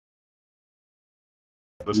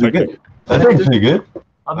This Is it hectic. good? I think it's pretty good.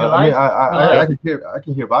 I'm I mean, live. I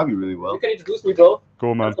can hear Bobby really well. You can introduce me, bro.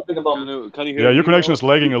 Cool, man. Something about Can you hear Yeah, me your connection well? is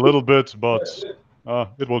lagging a little bit, but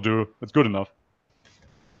it will do. It's good enough.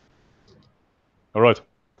 All right.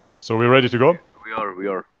 So we're ready to go? We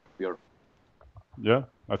are. Yeah,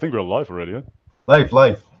 I think we're live already. Yeah? Live.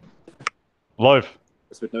 Live.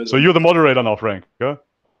 So you're the moderator now, Frank. Yeah.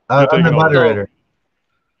 I'm taking the over. moderator.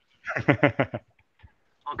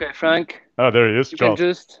 Okay, Frank. There he is, You can Charles.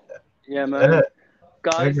 just, man.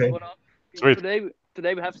 Guys, Okay. what up? Sweet.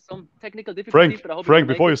 Today we have some technical difficulties, Frank, but I hope Frank, you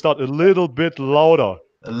can before make you start, a little bit louder.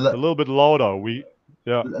 A little bit louder.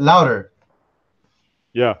 Louder.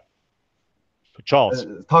 Yeah. Charles.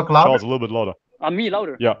 Talk louder. Charles, a little bit louder. Me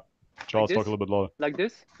louder. Yeah. Charles, Like talk this? a little bit louder. Like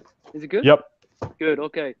this? Is it good? Yep. Good.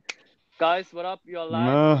 Okay. Guys, what up? You're live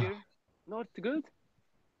Nah. here. Not good.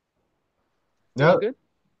 Yeah. Not good.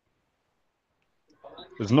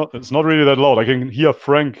 It's not really that loud. I can hear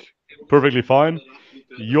Frank perfectly fine.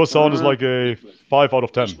 Your sound is like a 5 out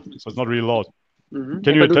of 10, so it's not really loud.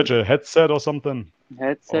 Can you attach a headset or something?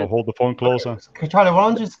 Headset. Or hold the phone closer? Charlie, why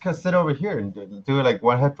don't you just sit over here and do it like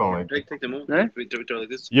one headphone? Like. Take them off. Eh? Like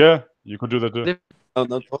this. Yeah, you could do that too.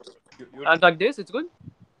 And like this, it's good.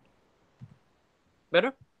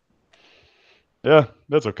 Better. Yeah,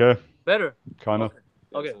 that's okay. Better. Kind of.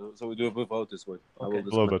 Okay. So we do it without this way. Okay. A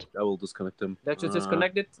little bit. I will disconnect them. Let's just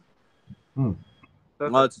disconnect it. Hmm.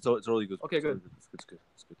 Perfect. No, it's really good. Okay, good. It's good.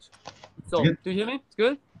 So, Good. do you hear me? It's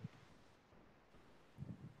good?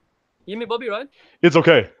 Hear me, Bobby, right? It's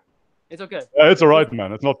okay. It's okay. Yeah, it's alright,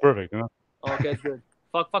 man. It's not perfect. You know? Okay, it's good.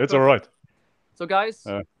 Fuck. It's perfect. alright. So, guys,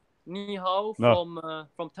 Yeah. ni hao No.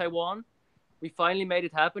 from Taiwan. We finally made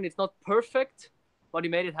it happen. It's not perfect, but we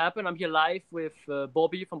made it happen. I'm here live with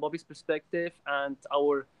Bobby from Bobby's perspective and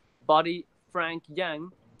our buddy Frank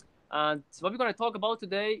Yang. And what we're going to talk about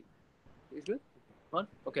today is good. What?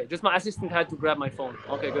 Okay, just my assistant had to grab my phone.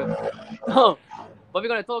 Okay, good. What we're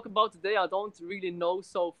going to talk about today, I don't really know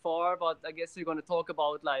so far, but I guess we're going to talk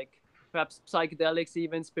about like perhaps psychedelics,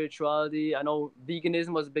 even spirituality. I know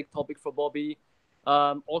veganism was a big topic for Bobby.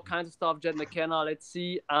 All kinds of stuff. Jed Mckenna, let's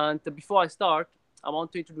see. And before I start, I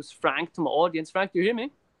want to introduce Frank to my audience. Frank, do you hear me?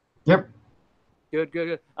 Yep.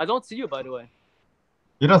 Good. I don't see you, by the way.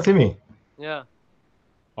 You don't see me. Yeah.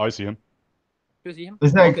 I see him. You see him?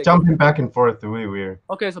 It's like Okay, jumping back and forth. Really weird.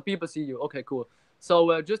 Okay, so people see you. Okay, cool.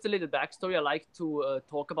 So just a little backstory. I like to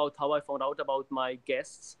talk about how I found out about my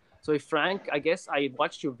guests. So Frank, I guess I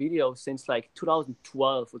watched your videos since like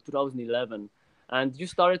 2012 or 2011. And you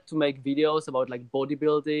started to make videos about like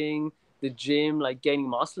bodybuilding, the gym, like gaining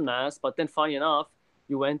muscle mass. But then funny enough,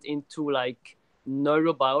 you went into like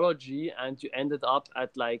neurobiology and you ended up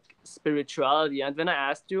at like spirituality. And when I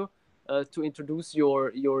asked you to introduce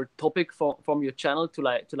your topic from your channel to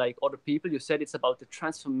like other people, you said it's about the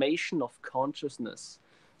transformation of consciousness.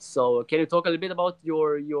 So can you talk a little bit about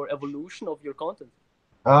your evolution of your content?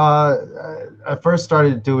 I first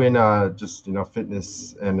started doing just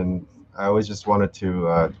fitness, and then I always just wanted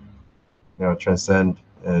to transcend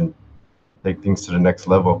and take things to the next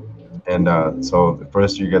level. And so the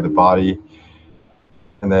first you get the body,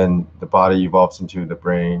 and then the body evolves into the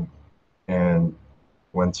brain, and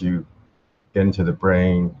once you get into the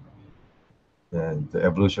brain, and the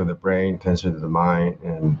evolution of the brain turns into the mind,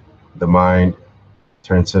 and the mind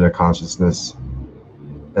turns into consciousness,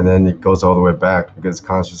 and then it goes all the way back because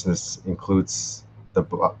consciousness includes the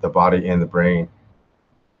body and the brain.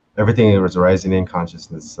 Everything is rising in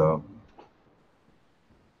consciousness. So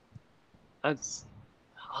that's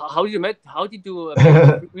how did you make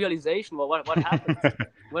realization? What happened?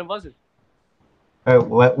 When was it?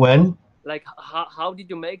 When? Like how did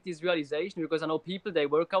you make this realization? Because I know people, they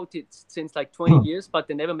work out it since like 20 years, but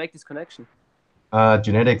they never make this connection.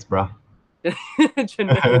 Genetics, bro.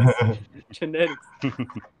 Genetics.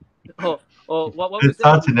 What would It's you say?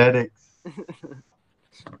 not genetics.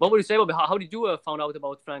 What would you say about how did you found out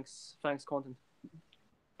about Frank's content?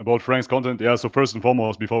 About Frank's content, yeah. So first and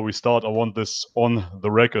foremost, before we start, I want this on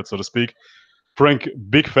the record, so to speak. Frank,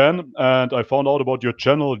 big fan, and I found out about your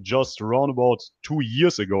channel just around about 2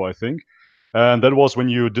 years ago, I think. And that was when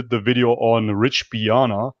you did the video on Rich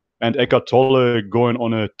Piana and Eckhart Tolle going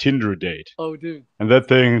on a Tinder date. Oh, dude. And that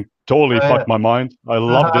thing totally fucked my mind. I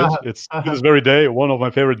loved it. It's to this very day one of my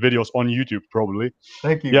favorite videos on YouTube, probably.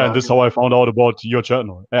 Thank you. Yeah, and this is how I found out about your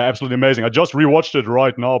channel. Absolutely amazing. I just rewatched it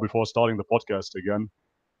right now before starting the podcast again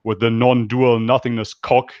with the non-dual nothingness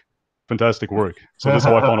cock. Fantastic work. So this is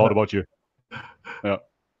how I found out about you. Yeah.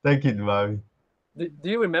 Thank you, Bobby. Do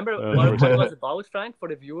you remember what it was about, Frank, for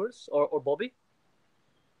the viewers or Bobby?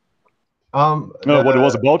 What it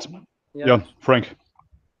was about? Yeah, Frank.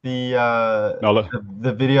 Now,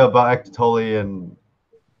 the video about Eckhart Tolle and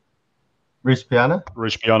Rich Piana.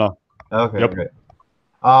 Rich Piana. Okay. Yep. Okay.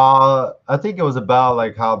 I think it was about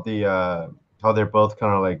like how they're both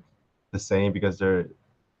kind of like the same because they're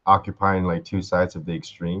occupying like two sides of the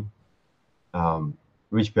extreme.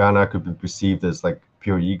 Rich Piana could be perceived as like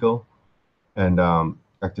pure ego, and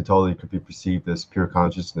Eckhart Tolle could be perceived as pure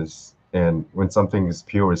consciousness. And when something is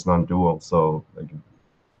pure, it's non-dual. So like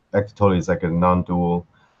Eckhart Tolle is like a non-dual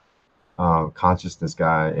consciousness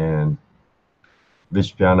guy, and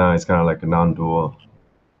Rich Piana is kind of like a non-dual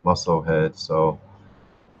muscle head. So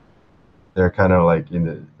they're kind of like in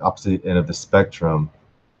the opposite end of the spectrum,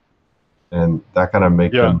 and that kind of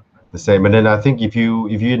make them the same. And then I think if you're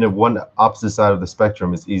in the one opposite side of the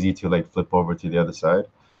spectrum, it's easy to like flip over to the other side.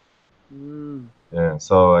 Yeah,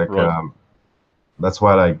 so like that's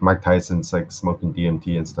why like Mike Tyson's like smoking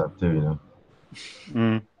DMT and stuff too, you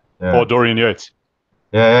know. Yeah. Or Dorian Yates.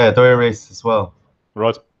 Yeah, Dorian Yates as well.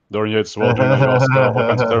 Right, Dorian Yates as well, doing ayahuasca, all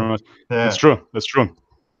kinds of ceremonies. Yeah. It's true. That's true.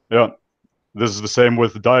 Yeah. This is the same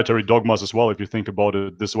with dietary dogmas as well. If you think about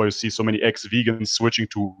it, this is why you see so many ex-vegans switching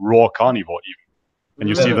to raw carnivore even. And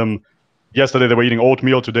you see them, yesterday they were eating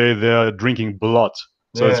oatmeal, today they're drinking blood.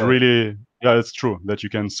 So it's really, it's true that you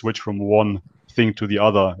can switch from one thing to the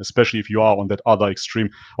other, especially if you are on that other extreme.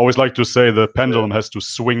 I always like to say the pendulum has to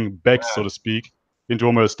swing back, so to speak, into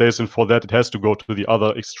homeostasis, and for that it has to go to the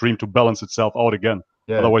other extreme to balance itself out again.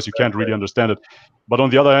 Otherwise you can't really understand it. But on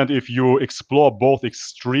the other hand, if you explore both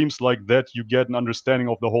extremes like that, you get an understanding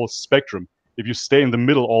of the whole spectrum. If you stay in the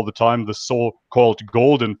middle all the time, the so-called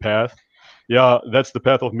golden path, that's the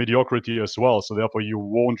path of mediocrity as well. So therefore you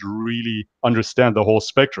won't really understand the whole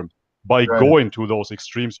spectrum. By going to those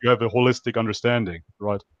extremes, you have a holistic understanding,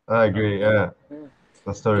 right? I agree,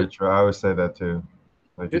 that's totally true. I always say that too.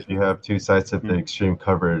 Like if you have two sides of the extreme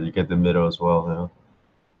covered, you get the middle as well, you know?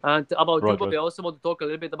 And about you, but I also want to talk a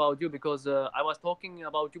little bit about you because I was talking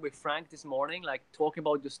about you with Frank this morning, like talking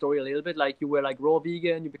about your story a little bit. Like you were like raw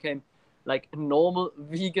vegan, you became like a normal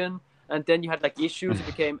vegan, and then you had like issues. You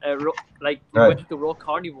became you went into raw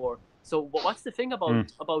carnivore. So what's the thing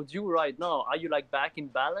about you right now? Are you like back in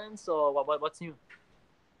balance, or what's new?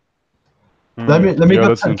 Let me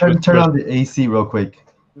go turn on the AC real quick.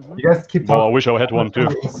 You guys keep talking. Well, I wish I had one too.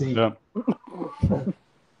 Yeah.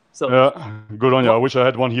 So good on you. I wish I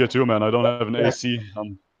had one here too, man. I don't have an AC.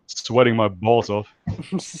 I'm sweating my balls off.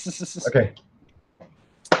 Okay.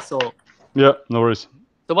 So. Yeah, no worries.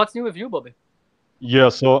 So what's new with you, Bobby? Yeah,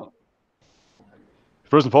 so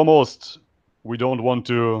first and foremost, we don't want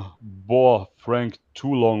to bore Frank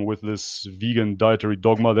too long with this vegan dietary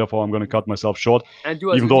dogma. Therefore, I'm going to cut myself short. And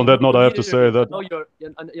you even though on that note, I have to say that. No,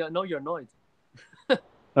 you're annoyed.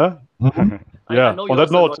 Huh? I know you're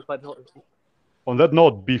annoyed, but... On that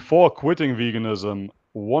note, before quitting veganism,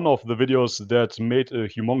 one of the videos that made a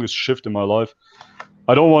humongous shift in my life,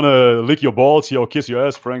 I don't want to lick your balls here or kiss your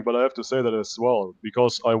ass, Frank, but I have to say that as well,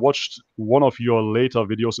 because I watched one of your later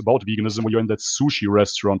videos about veganism where you're in that sushi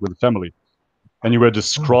restaurant with the family, and you were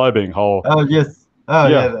describing how... Oh, yes. Oh,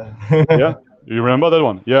 yeah. Yeah, you remember that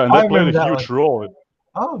one? Yeah, and that played a huge role.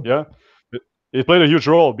 Oh. Yeah. It played a huge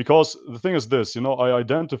role because the thing is this, you know, I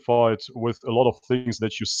identified with a lot of things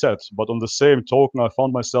that you said, but on the same token, I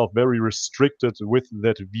found myself very restricted with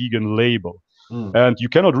that vegan label. And you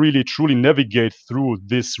cannot really truly navigate through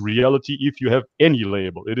this reality if you have any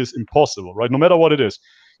label. It is impossible, right? No matter what it is.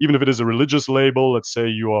 Even if it is a religious label, let's say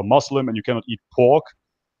you are Muslim and you cannot eat pork,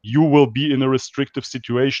 you will be in a restrictive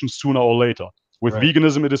situation sooner or later. With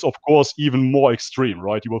veganism, it is, of course, even more extreme,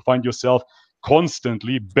 right? You will find yourself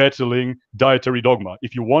constantly battling dietary dogma,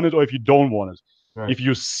 if you want it or if you don't want it. If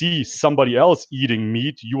you see somebody else eating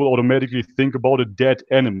meat, you will automatically think about a dead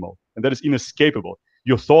animal, and that is inescapable.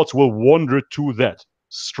 Your thoughts will wander to that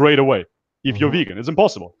straight away. If you're vegan, it's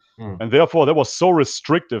impossible. And therefore, that was so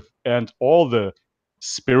restrictive, and all the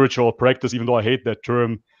spiritual practice, even though I hate that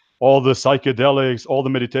term, all the psychedelics, all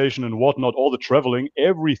the meditation and whatnot, all the traveling,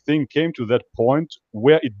 everything came to that point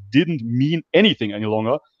where it didn't mean anything any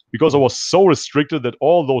longer, because I was so restricted that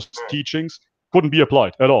all those teachings couldn't be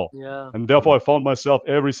applied at all. And therefore, I found myself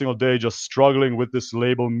every single day just struggling with this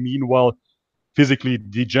label, meanwhile physically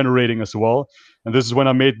degenerating as well. And this is when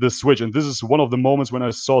I made the switch. And this is one of the moments when I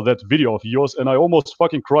saw that video of yours, and I almost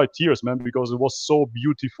fucking cried tears, man, because it was so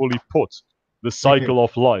beautifully put. The cycle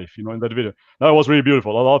of life, you know, in that video. That was really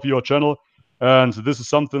beautiful. I love your channel. And this is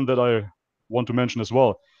something that I want to mention as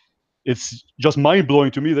well. It's just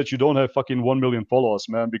mind-blowing to me that you don't have fucking 1 million followers,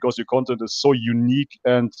 man, because your content is so unique,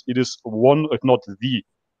 and it is one, if not the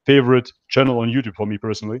favorite channel on YouTube for me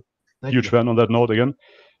personally. Huge fan on that note again.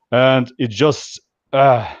 And it just,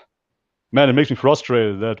 man, it makes me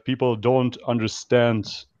frustrated that people don't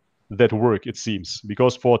understand that work, it seems.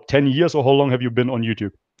 Because for 10 years, or how long have you been on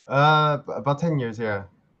YouTube? About 10 years, yeah.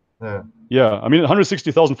 Yeah, I mean,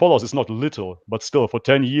 160,000 followers is not little, but still, for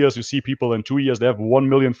 10 years, you see people in 2 years, they have 1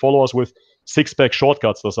 million followers with six-pack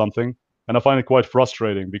shortcuts or something. And I find it quite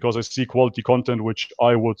frustrating because I see quality content which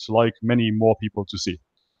I would like many more people to see.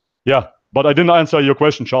 Yeah, but I didn't answer your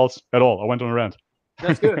question, Charles, at all. I went on a rant.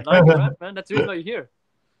 That's good. Like your rant, man. That's the reason why you're here.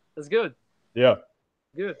 That's good. Yeah.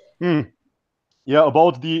 Good. Yeah,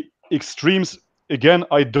 about the extremes, again,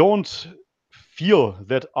 I don't feel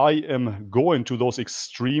that I am going to those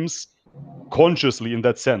extremes consciously in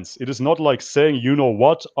that sense. It is not like saying, you know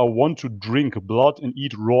what, I want to drink blood and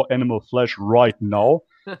eat raw animal flesh right now,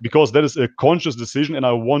 because that is a conscious decision and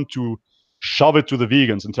I want to shove it to the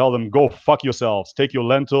vegans and tell them, go fuck yourselves, take your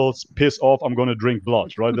lentils, piss off, I'm going to drink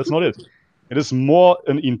blood, right? That's not it. It is more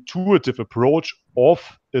an intuitive approach of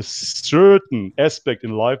a certain aspect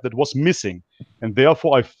in life that was missing. And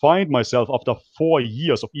therefore, I find myself after 4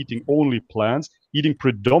 years of eating only plants, eating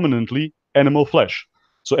predominantly animal flesh.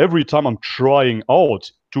 So every time I'm trying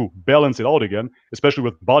out to balance it out again, especially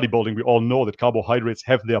with bodybuilding, we all know that carbohydrates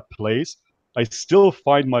have their place. I still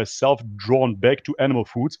find myself drawn back to animal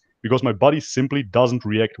foods because my body simply doesn't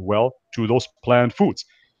react well to those plant foods.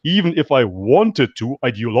 Even if I wanted to,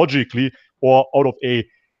 ideologically or out of a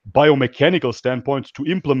biomechanical standpoint, to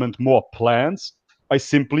implement more plants, I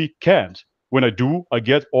simply can't. When I do, I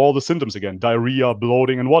get all the symptoms again, diarrhea,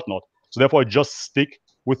 bloating, and whatnot. So therefore, I just stick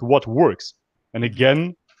with what works. And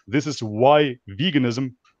again, this is why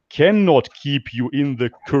veganism cannot keep you in the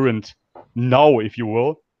current now, if you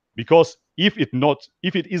will, because if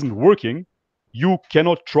it isn't working, you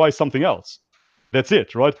cannot try something else. That's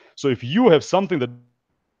it, right? So if you have something that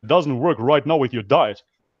doesn't work right now with your diet,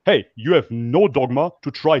 hey, you have no dogma to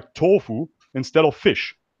try tofu instead of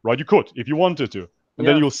fish, right? You could if you wanted to, and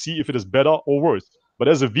then you'll see if it is better or worse. But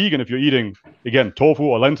as a vegan, if you're eating, again, tofu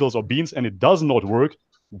or lentils or beans and it does not work,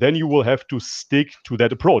 then you will have to stick to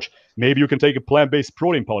that approach. Maybe you can take a plant-based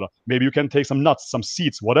protein powder. Maybe you can take some nuts, some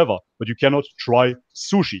seeds, whatever, but you cannot try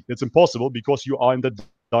sushi. It's impossible because you are in that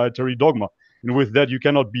dietary dogma. And with that, you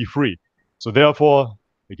cannot be free. So therefore,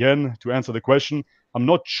 again, to answer the question, I'm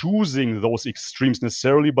not choosing those extremes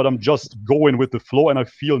necessarily, but I'm just going with the flow and I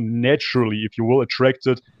feel naturally, if you will,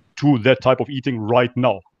 attracted to that type of eating right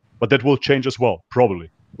now. But that will change as well, probably,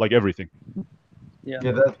 like everything. Yeah,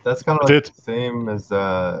 that's kind of like the same as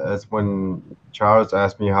when Charles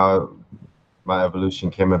asked me how my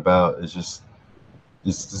evolution came about. It's just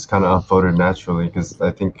kind of unfolded naturally because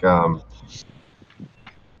I think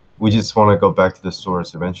we just want to go back to the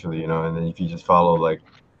source eventually, you know. And then if you just follow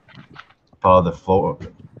the flow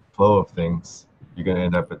of things, you're gonna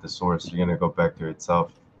end up at the source. You're gonna go back to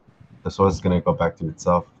itself. The source is gonna go back to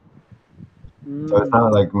itself. So it's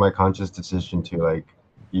not like my conscious decision to like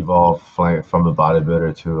evolve from a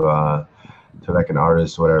bodybuilder to like an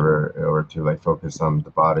artist, whatever, or to like focus on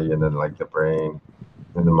the body and then like the brain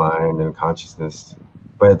and the mind and consciousness.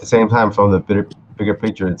 But at the same time, from the bigger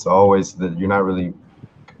picture, it's always that you're not really,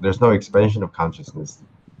 there's no expansion of consciousness.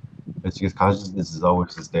 It's because consciousness is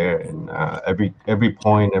always just there, and every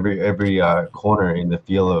point, every corner in the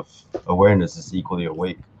field of awareness is equally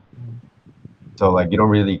awake. So like you don't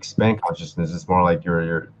really expand consciousness. It's more like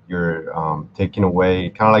you're taking away,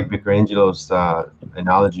 kind of like Michelangelo's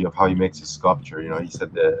analogy of how he makes his sculpture. You know, he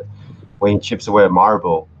said that when he chips away a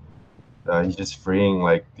marble, he's just freeing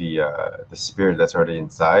like the spirit that's already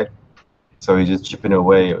inside. So he's just chipping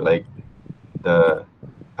away like the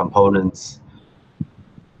components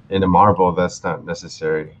in a marble that's not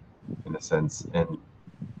necessary, in a sense. And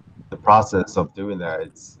the process of doing that,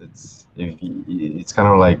 it's kind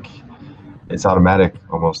of like it's automatic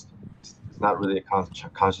almost. It's not really a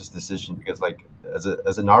conscious decision because like as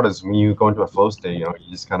an artist, when you go into a flow state, you know,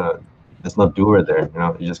 you just kind of, there's no doer there, you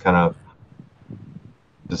know, you just kind of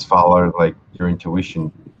just follow like your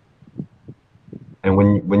intuition. And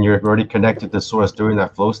when you're already connected to source during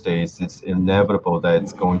that flow state, it's inevitable that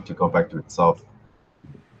it's going to go back to itself.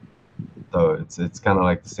 So it's kind of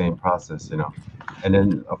like the same process, you know. And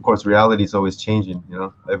then of course reality is always changing, you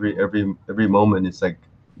know. Every moment it's like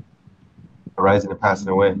arising and passing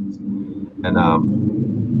away, and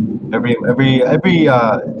the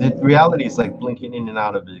reality is like blinking in and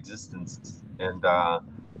out of existence and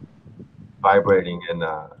vibrating and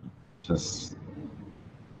just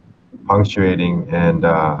punctuating and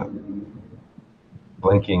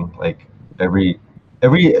blinking. Like every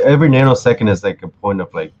nanosecond is like a point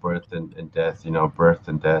of like birth and death, you know, birth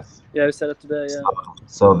and death. Yeah, we said it today. Yeah.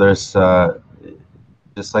 So there's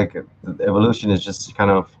just like the evolution is just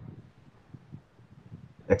kind of,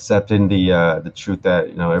 accepting the truth that,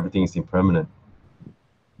 you know, everything is impermanent,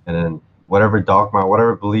 and then whatever dogma,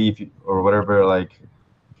 whatever belief, or whatever like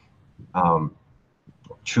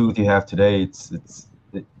truth you have today, it's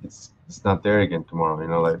not there again tomorrow. You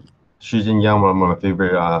know, like Shi Yang, one of my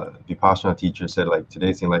favorite Vipassana teachers, said like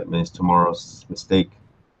today's enlightenment is tomorrow's mistake.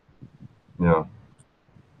 You know.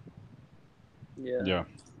 Yeah.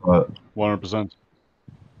 100%.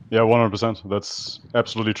 Yeah, 100%. That's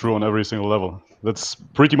absolutely true on every single level. That's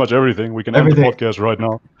pretty much everything. We can end the podcast right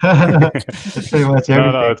now. That's pretty much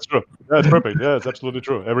everything. No, it's true. Yeah, it's perfect. Yeah, it's absolutely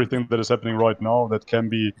true. Everything that is happening right now that can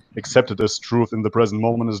be accepted as truth in the present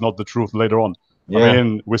moment is not the truth later on. Yeah. I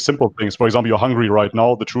mean, with simple things. For example, you're hungry right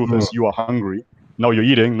now. The truth is you are hungry. Now you're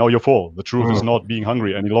eating. Now you're full. The truth is not being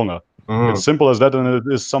hungry any longer. It's simple as that, and it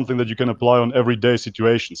is something that you can apply on everyday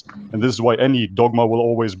situations. And this is why any dogma will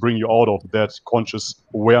always bring you out of that conscious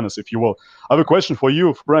awareness, if you will. I have a question for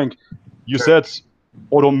you, Frank. You said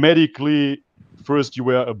automatically first you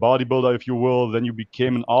were a bodybuilder, if you will, then you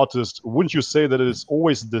became an artist. Wouldn't you say that it is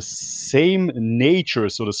always the same nature,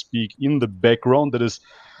 so to speak, in the background that is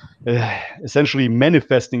essentially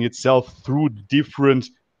manifesting itself through different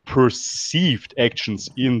perceived actions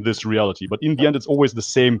in this reality? But in the end, it's always the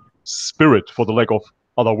same spirit, for the lack of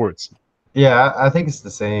other words. Yeah, I think it's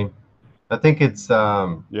the same. I think it's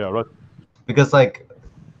yeah, right. Because like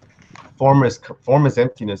form is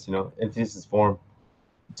emptiness, you know. Emptiness is form.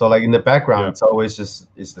 So like in the background, it's always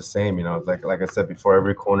it's the same, you know. Like I said before,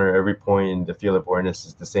 every corner, every point in the field of awareness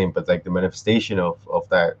is the same, but like the manifestation of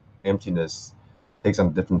that emptiness takes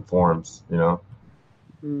on different forms, you know.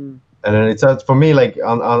 And then it's for me, like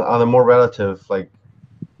on a more relative, like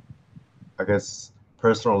I guess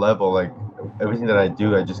personal level, like everything that I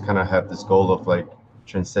do, I just kind of have this goal of like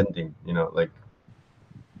transcending, you know. Like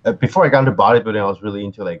before I got into bodybuilding, I was really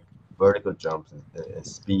into like vertical jumps and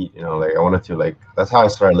speed, you know. Like I wanted to, like, that's how I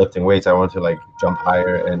started lifting weights. I wanted to like jump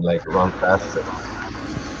higher and like run faster.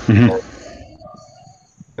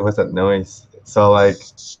 It was that noise. So like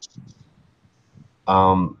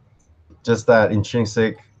just that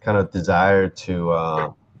intrinsic kind of desire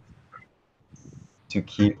to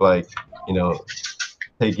keep, like, you know,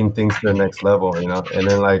 taking things to the next level, you know. And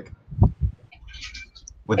then like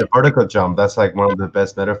with the vertical jump, that's like one of the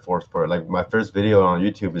best metaphors for it. Like my first video on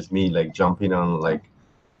YouTube is me like jumping on, like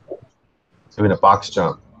doing a box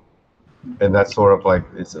jump, and that's sort of like,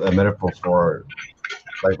 it's a metaphor for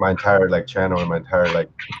like my entire like channel and my entire like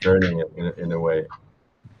journey in a way.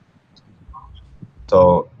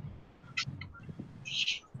 So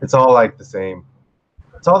it's all like the same.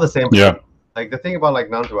 It's all the same. Yeah. Like the thing about like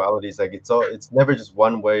non-duality is like it's never just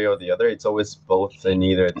one way or the other. It's always both and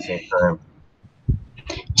neither at the same time.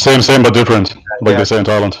 Same but different, like they say in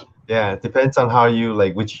Thailand. Yeah, it depends on how you,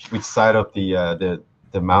 like, which side of the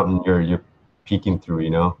mountain you're peeking through, you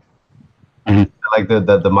know. Like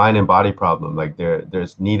the mind and body problem. Like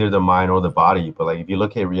there's neither the mind or the body, but like if you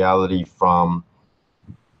look at reality from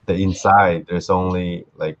the inside, there's only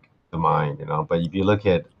like the mind, you know. But if you look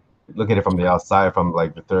at it from the outside, from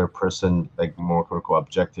like the third person, like more critical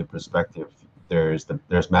objective perspective, there's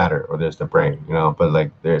matter, or there's the brain, you know. But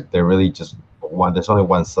like they're really just one. There's only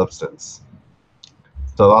one substance.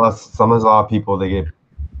 So a lot of people, they get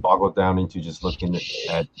boggled down into just looking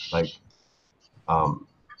at like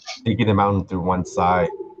digging the mountain through one side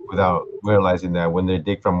without realizing that when they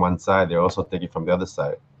dig from one side, they're also digging from the other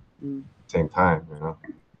side same time, you know.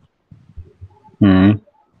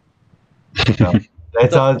 So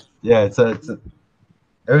it's all, yeah, it's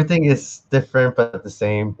everything is different but the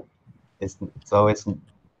same. It's always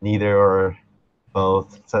neither or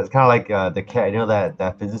both. So it's kind of like the cat, you know,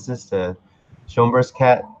 that physicist, Schoenberg's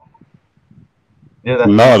cat. You know that?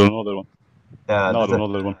 No, I don't know that one. No, I don't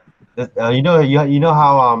know that one. You know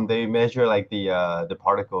how they measure like the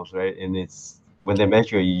particles, right? And it's when they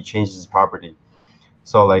measure, you change its property.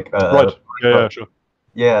 So like right, yeah, sure.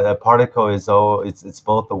 Yeah, a particle is it's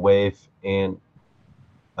both a wave and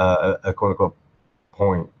a quote unquote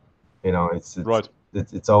point. You know, it's right.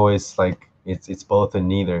 It's always like it's both and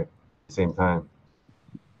neither at the same time.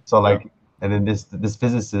 So like, and then this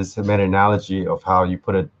physicist made an analogy of how you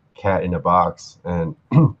put a cat in a box, and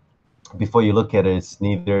before you look at it, it's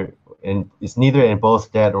neither and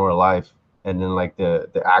both dead or alive. And then like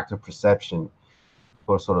the act of perception, of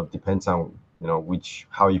course, sort of depends on, you know,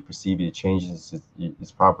 how you perceive it changes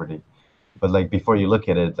its property. But like before you look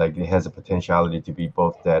at it, like it has a potentiality to be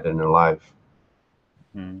both dead and alive.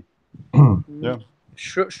 Yeah.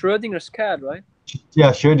 Schrodinger's cat, right?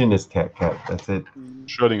 Yeah, Schrödinger's cat. That's it.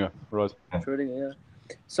 Schrödinger, right? Schrödinger,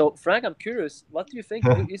 yeah. So Frank, I'm curious. What do you think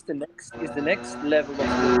is the next level of?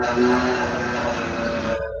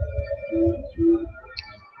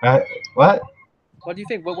 What? What do you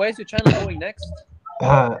think? Where's your channel going next?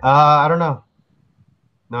 I don't know.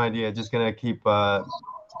 No idea. Just gonna keep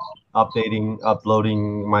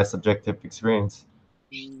uploading my subjective experience.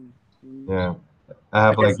 Yeah, I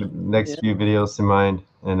have like the next few videos in mind,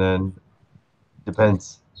 and then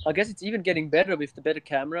depends. I guess it's even getting better with the better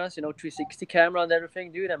cameras, 360 camera and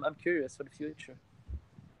everything, dude. I'm curious for the future.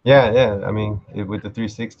 Yeah. I mean, with the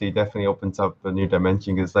 360, it definitely opens up a new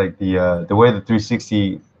dimension. Because like the way the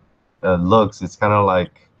 360 looks, it's kind of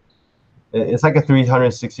like it's like a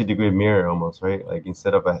 360-degree mirror almost, right? Like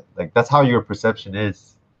instead of that's how your perception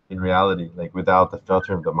is in reality, like without the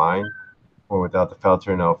filter of the mind, or without the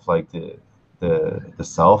filtering of like the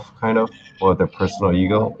self kind of, or the personal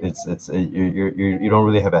ego. You don't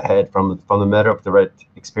really have a head from the matter of direct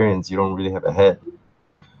experience. You don't really have a head.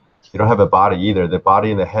 You don't have a body either. The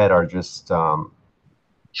body and the head are just sort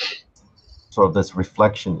of this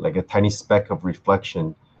reflection, like a tiny speck of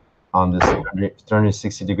reflection on this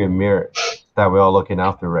 360-degree mirror that we're all looking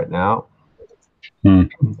after right now. And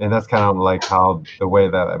that's kind of like how the way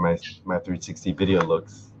that my 360 video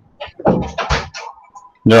looks.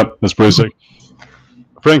 Yeah, that's pretty sick.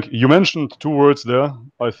 Frank, you mentioned two words there.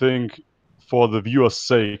 I think for the viewer's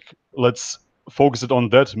sake, let's focus it on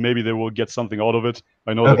that. Maybe they will get something out of it.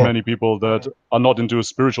 I know that many people that are not into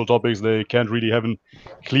spiritual topics, they can't really have a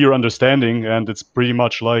clear understanding, and it's pretty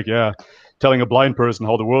much like, telling a blind person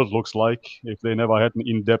how the world looks like if they never had an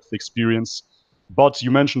in-depth experience. But you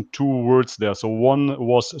mentioned two words there. So one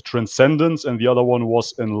was transcendence and the other one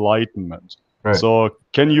was enlightenment. Right. So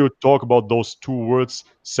can you talk about those two words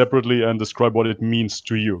separately and describe what it means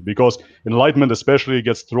to you? Because enlightenment especially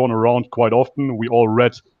gets thrown around quite often. We all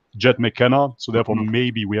read Jed Mckenna, so therefore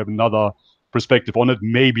maybe we have another perspective on it,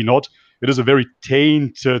 maybe not. It is a very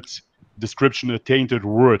tainted description, a tainted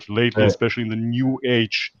word lately, especially in the New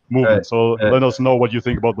Age movement. So let us know what you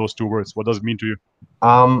think about those two words. What does it mean to you?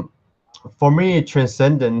 For me,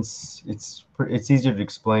 transcendence, it's easier to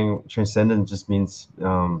explain. Transcendence just means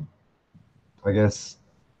I guess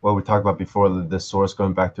what we talked about before, the source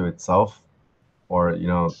going back to itself, or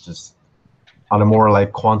just on a more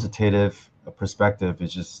like quantitative perspective.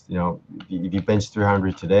 It's just if you bench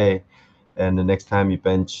 300 today, and the next time you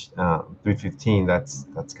bench 315, that's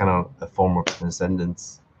kind of a form of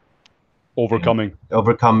transcendence.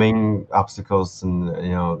 Overcoming obstacles, and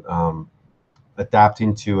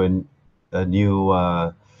adapting to a new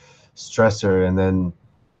stressor, and then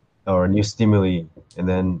or a new stimuli, and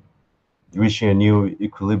then reaching a new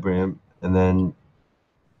equilibrium, and then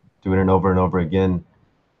doing it over and over again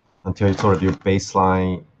until it's sort of your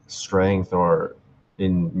baseline strength, or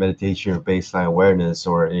in meditation, your baseline awareness,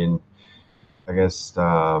 or in, I guess,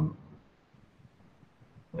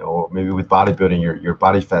 maybe with bodybuilding, your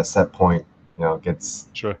body fat set point, gets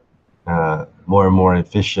more and more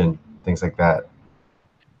efficient, things like that.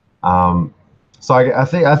 So I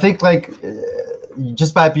think like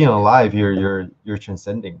just by being alive, you're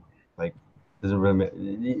transcending. Like, doesn't really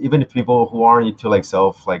even if people who aren't into like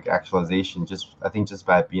self actualization, I think just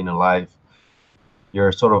by being alive,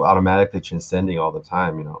 you're sort of automatically transcending all the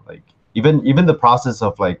time. Like even the process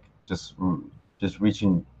of like just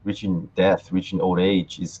reaching death, reaching old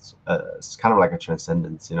age is it's kind of like a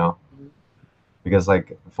transcendence, because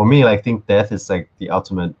like for me, I think death is like the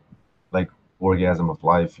ultimate like orgasm of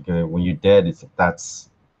life. When you're dead, that's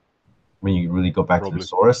when you really go back to the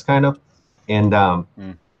source, kind of. And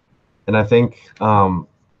and I think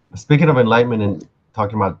speaking of enlightenment and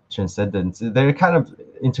talking about transcendence, they're kind of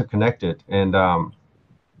interconnected. And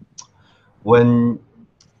when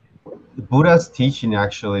the Buddha's teaching,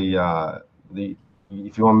 actually,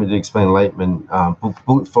 if you want me to explain enlightenment, for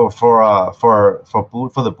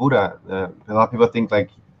the Buddha, a lot of people think like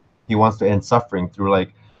he wants to end suffering through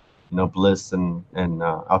like bliss and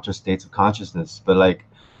outer states of consciousness, but like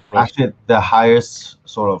actually the highest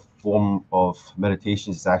sort of form of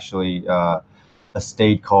meditation is actually a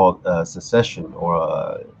state called cessation,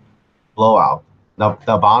 or blowout.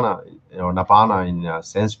 Nibbana, or nibbana in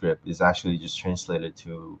Sanskrit, is actually just translated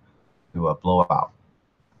to a blowout,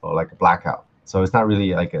 or like a blackout. So it's not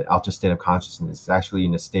really like an outer state of consciousness. It's actually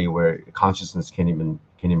in a state where consciousness can't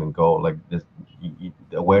even go. Like the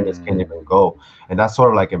awareness can't even go, and that's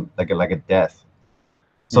sort of like a death.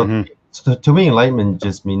 So, so to me, enlightenment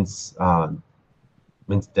just means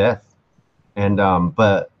death, and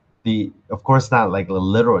but of course not like a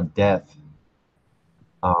literal death.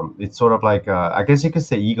 It's sort of like I guess you could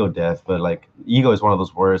say ego death, but like ego is one of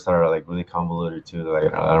those words that are like really convoluted too.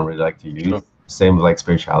 Like I don't really like to use. Same with like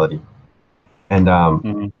spirituality, and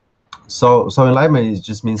so enlightenment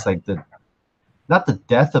just means like not the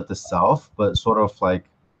death of the self, but sort of like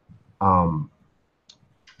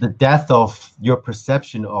the death of your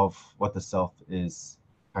perception of what the self is,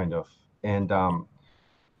 kind of. And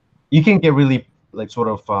you can get really like sort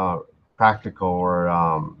of practical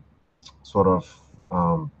or sort of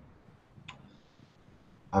how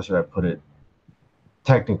should I put it,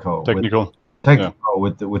 technical Yeah.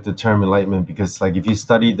 with the term enlightenment, because like if you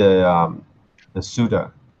study the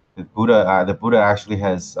Sutta, the Buddha actually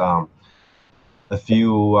has a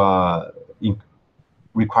few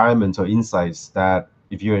requirements or insights that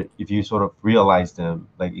if you sort of realize them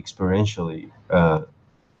like experientially,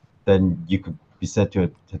 then you could be said to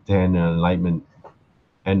attain enlightenment.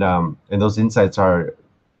 And those insights are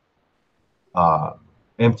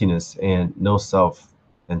emptiness and no self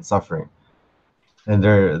and suffering, and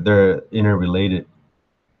they're interrelated.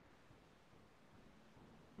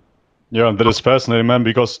 Yeah, that is fascinating, man.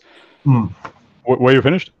 Because were you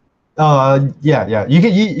finished? Yeah.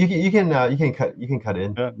 You can cut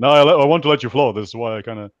in. Yeah. No, I want to let you flow. This is why I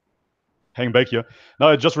kind of hang back here. Now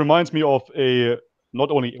it just reminds me of a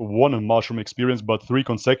not only one mushroom experience, but 3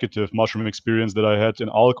 consecutive mushroom experience that I had in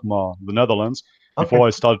Alkmaar, the Netherlands, before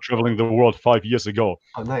I started traveling the world 5 years ago.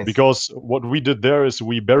 Oh, nice. Because what we did there is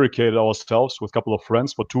we barricaded ourselves with a couple of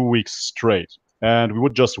friends for 2 weeks straight. And we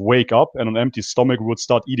would just wake up and on empty stomach, we would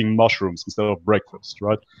start eating mushrooms instead of breakfast,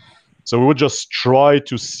 right? So we would just try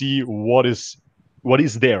to see what is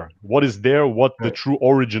there, what the true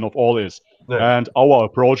origin of all is. Yeah. And our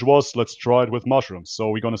approach was, let's try it with mushrooms. So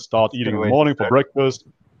we're going to start eating in the morning for breakfast,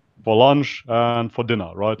 for lunch, and for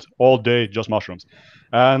dinner, right? All day, just mushrooms.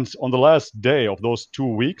 And on the last day of those 2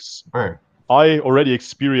 weeks, I already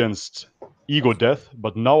experienced ego death,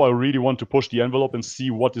 but now I really want to push the envelope and see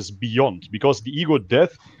what is beyond. Because the ego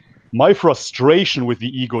death, my frustration with the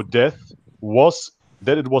ego death was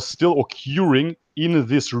that it was still occurring in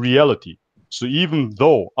this reality. So even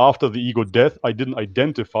though after the ego death, I didn't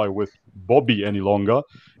identify with Bobby any longer,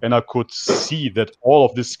 and I could see that all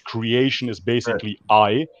of this creation is basically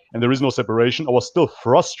I, and there is no separation, I was still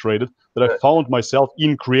frustrated that I found myself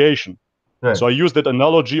in creation. So I use that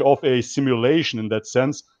analogy of a simulation in that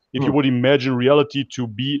sense. If you would imagine reality to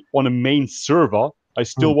be on a main server, I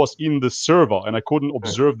still was in the server, and I couldn't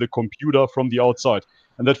observe the computer from the outside,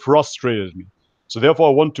 and that frustrated me. So therefore,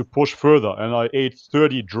 I want to push further, and I ate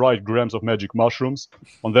 30 dried grams of magic mushrooms.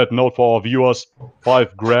 On that note, for our viewers,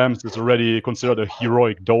 5 grams is already considered a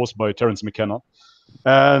heroic dose by Terence McKenna.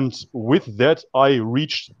 And with that, I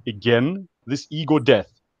reached again this ego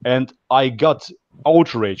death, and I got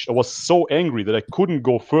outraged. I was so angry that I couldn't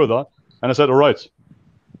go further, and I said, all right,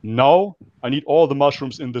 now I need all the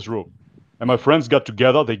mushrooms in this room. And my friends got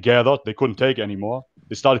together, they gathered, they couldn't take anymore.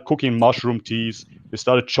 They started cooking mushroom teas, they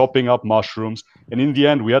started chopping up mushrooms, and in the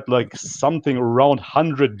end we had like something around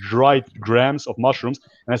 100 dried grams of mushrooms,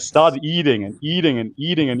 and I started eating and eating and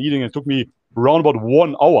eating and eating. It took me around about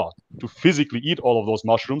 1 hour to physically eat all of those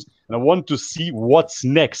mushrooms, and I want to see what's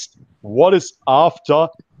next. What is after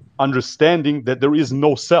understanding that there is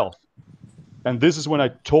no self? And this is when I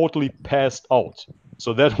totally passed out.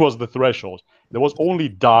 So that was the threshold. There was only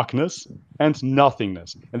darkness and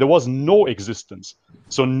nothingness, and there was no existence.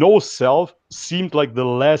 So no self seemed like the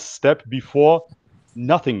last step before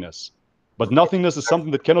nothingness. But nothingness is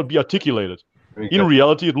something that cannot be articulated. In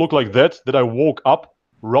reality, it looked like that I woke up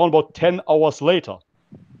around about 10 hours later.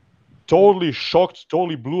 Totally shocked,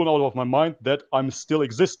 totally blown out of my mind that I'm still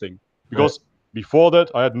existing. Because before that,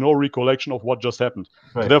 I had no recollection of what just happened.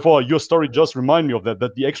 So therefore, your story just reminded me of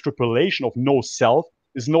that the extrapolation of no self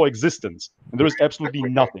is no existence, and there is absolutely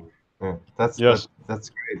nothing. Yeah, that's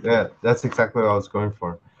great. Yeah, that's exactly what I was going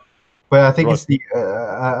for. But I think it's the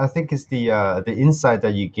insight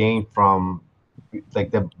that you gain from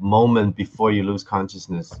like the moment before you lose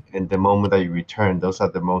consciousness and the moment that you return. Those are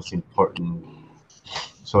the most important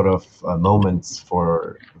sort of moments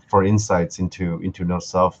for insights into no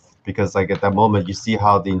self, because like at that moment you see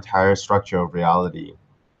how the entire structure of reality,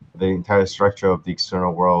 the entire structure of the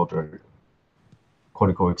external world, or quote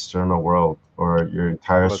unquote external world, or your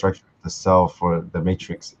entire structure of the self or the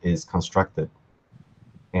matrix is constructed.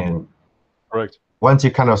 And once you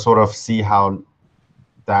kind of sort of see how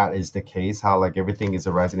that is the case, how like everything is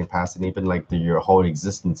arising and passing, even like your whole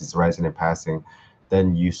existence is arising and passing,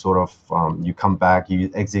 then you sort of you come back, you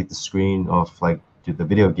exit the screen of like the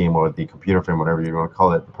video game or the computer frame, whatever you want to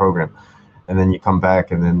call it, the program, and then you come back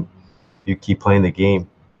and then you keep playing the game.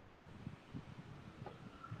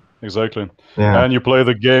 Exactly. Yeah. And you play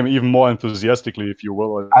the game even more enthusiastically, if you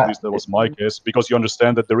will. At least that was my case, because you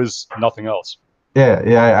understand that there is nothing else. Yeah,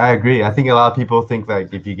 I agree. I think a lot of people think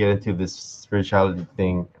like if you get into this spirituality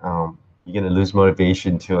thing, you're gonna lose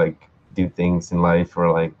motivation to like do things in life,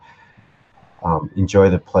 or like enjoy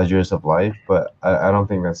the pleasures of life, but I don't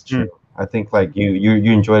think that's true. I think like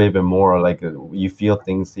you enjoy it even more, like you feel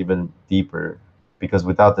things even deeper, because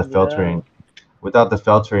without the filtering,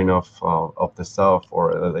 of the self,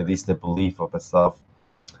 or at least the belief of the self,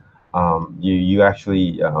 you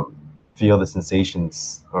actually feel the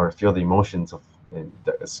sensations or feel the emotions of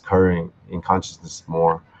that's occurring in consciousness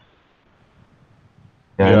more.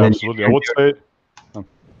 Yeah, and then absolutely. I would say.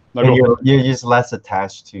 No, and go. you're just less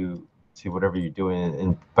attached to whatever you're doing,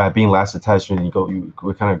 and by being less attached, when we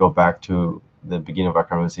kind of go back to the beginning of our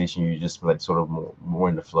conversation, you just like sort of more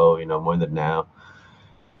in the flow, more in the now,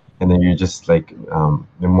 and then you're just like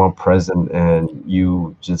you're more present, and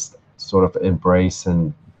you just sort of embrace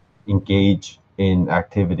and engage in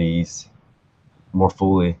activities more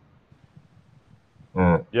fully.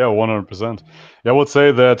 Yeah, 100%. Yeah, I would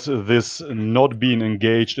say that this not being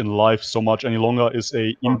engaged in life so much any longer is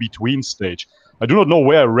a in-between stage. I do not know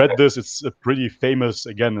where I read this. It's a pretty famous,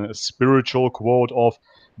 again, a spiritual quote of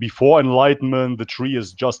before enlightenment, the tree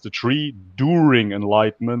is just a tree. During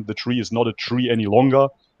enlightenment, the tree is not a tree any longer.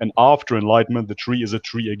 And after enlightenment, the tree is a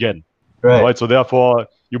tree again. Right? So therefore,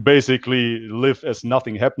 you basically live as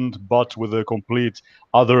nothing happened, but with a complete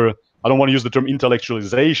other, I don't want to use the term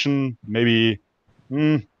intellectualization, maybe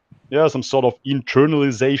some sort of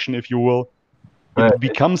internalization, if you will. It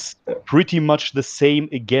becomes pretty much the same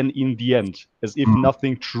again in the end, as if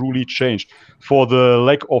nothing truly changed. For the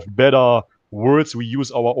lack of better words, we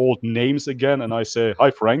use our old names again, and I say,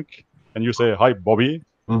 hi, Frank, and you say, hi, Bobby.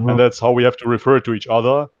 And that's how we have to refer to each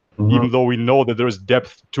other, even though we know that there is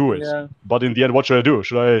depth to it. Yeah. But in the end, what should I do?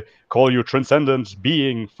 Should I call you transcendent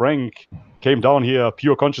being, Frank, came down here,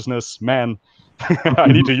 pure consciousness, man? I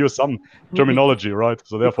need to use some terminology, right?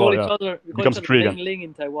 So therefore, we call each becomes other tree again. Mingling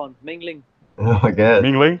in Taiwan. Mingling. I guess.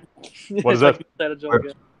 Mingling? What is that? Like a joke,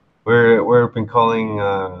 yeah. We've been calling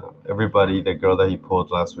everybody the girl that he pulled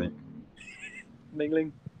last week.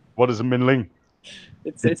 Mingling. What is a Mingling?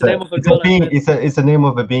 It's the name of a girl. It's a name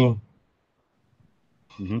of a being.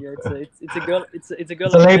 Yeah, it's a girl. It's a girl.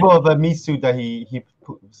 It's a label of a meat suit that he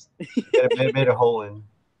made a hole in.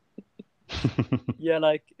 Yeah,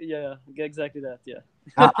 exactly that. Yeah.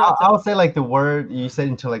 I would say like the word you said,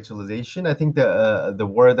 intellectualization. I think the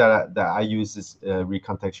word that I use is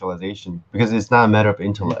recontextualization, because it's not a matter of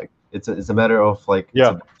intellect. It's a matter of like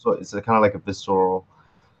it's a kind of like a visceral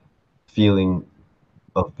feeling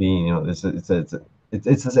of being. It's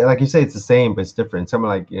like you say, it's the same, but it's different. Something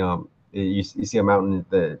like you see a mountain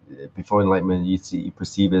before enlightenment, you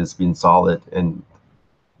perceive it as being solid, and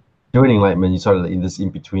during enlightenment, you sort of in this in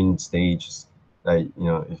between stage.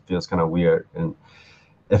 It feels kind of weird, and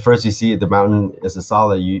at first you see the mountain as a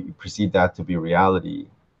solid, you perceive that to be reality,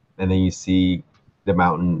 and then you see the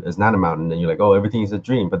mountain as not a mountain, and you're like, oh, everything is a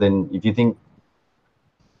dream. But then if you think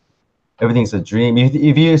everything's a dream,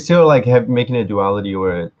 if you're still like making a duality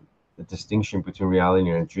or a distinction between reality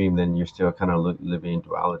and a dream, then you're still kind of living in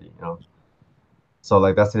duality, So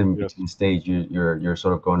like that's the in between stage. You're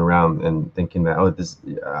sort of going around and thinking that, oh,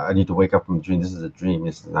 I need to wake up from a dream. This is a dream.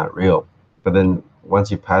 This is not real. But then once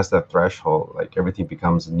you pass that threshold, like everything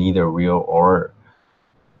becomes neither real or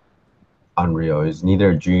unreal. It's neither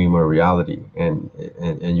a dream or reality, and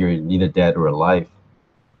you're neither dead or alive.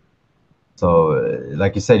 So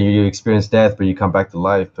like you said, you experience death, but you come back to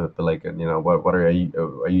life. But like what are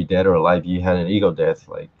you dead or alive? You had an ego death.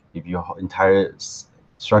 Like if your entire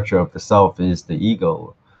structure of the self is the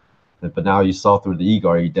ego, but now you saw through the ego,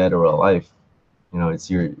 are you dead or alive?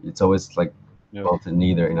 It's always like both and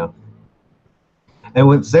neither.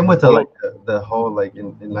 And same with the whole like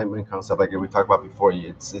enlightenment concept, like we talked about before.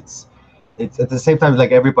 It's at the same time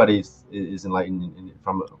like everybody is enlightened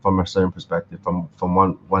from a certain perspective, from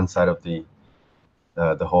one side of the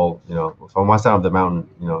whole, from one side of the mountain,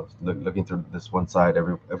 looking through this one side,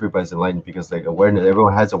 everybody's enlightened, because like awareness,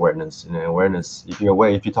 everyone has awareness. Awareness, if you're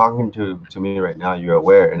aware, if you're talking to me right now, you're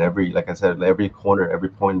aware, and like I said, every corner, every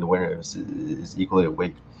point in the awareness is equally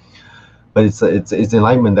awake. But it's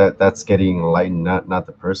enlightenment that's getting enlightened, not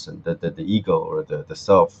the person. The ego or the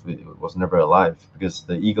self, it was never alive, because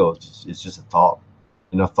the ego is just a thought.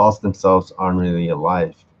 Thoughts themselves aren't really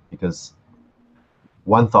alive, because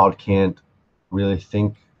one thought can't really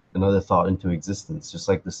think another thought into existence. Just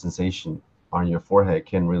like the sensation on your forehead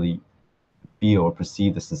can really feel or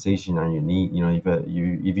perceive the sensation on your knee. If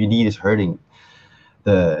your knee is hurting,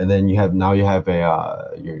 and then you have an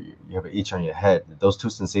itch on your head. Those two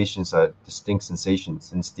sensations are distinct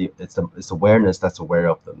sensations, and it's awareness that's aware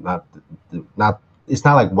of them. It's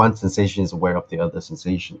not like one sensation is aware of the other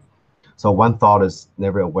sensation. So one thought is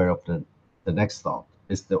never aware of the next thought.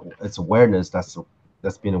 It's awareness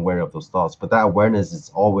that's being aware of those thoughts. But that awareness is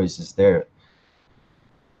always there.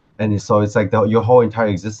 And so it's like your whole entire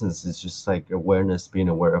existence is just like awareness being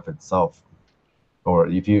aware of itself. Or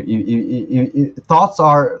if thoughts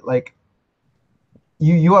are like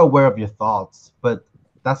you are aware of your thoughts, but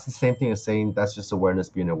that's the same thing as saying that's just awareness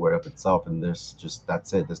being aware of itself, and that's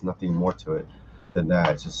it. There's nothing more to it than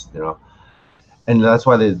that. It's just, and that's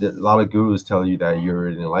why a lot of gurus tell you that you're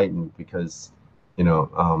enlightened, because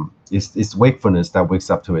it's wakefulness that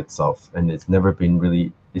wakes up to itself, and it's never been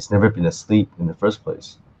asleep in the first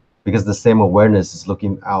place, because the same awareness is you're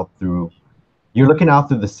looking out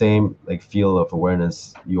through the same like field of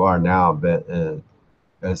awareness you are now, but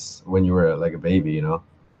as when you were like a baby,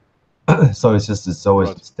 so it's always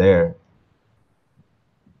Right. just there.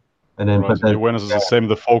 And then, Right. but The awareness is the same.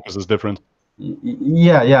 The focus is different.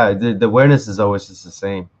 yeah. The awareness is always just the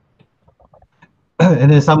same.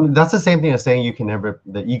 And then that's the same thing as saying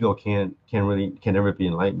the ego can never be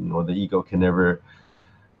enlightened, or the ego can never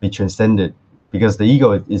be transcended, because the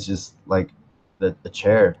ego is just like the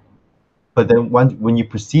chair. But then when you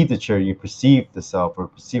perceive the chair, you perceive the self or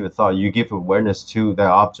perceive a thought, you give awareness to that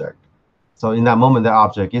object. So in that moment, that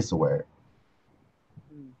object is aware,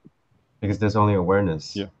 because there's only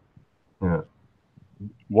awareness. Yeah. Yeah.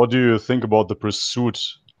 What do you think about the pursuit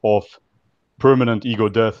of permanent ego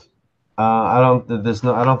death? I don't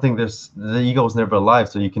think the ego is never alive,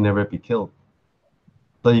 so you can never be killed.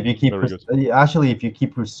 So if you keep if you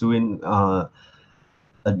keep pursuing an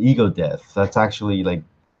ego death, that's actually like,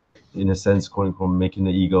 in a sense, quote unquote, making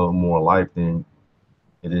the ego more alive than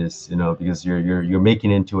it is, because you're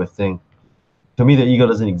making it into a thing. To me, the ego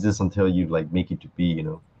doesn't exist until you like make it to be,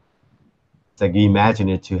 It's like you imagine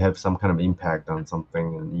it to have some kind of impact on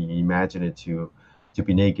something, and you imagine it to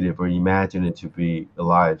be negative, or you imagine it to be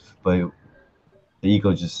alive. But the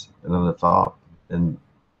ego is just another thought, and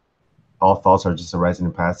all thoughts are just arising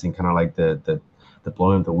and passing, kind of like the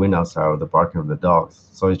blowing of the wind outside, or the barking of the dogs.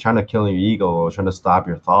 So you're trying to kill your ego, or trying to stop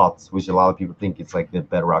your thoughts, which a lot of people think it's like the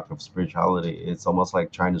bedrock of spirituality. It's almost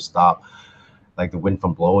like trying to stop like the wind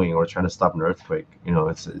from blowing, or trying to stop an earthquake.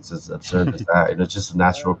 It's as absurd as that. It's just a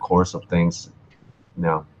natural course of things.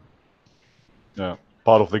 Yeah,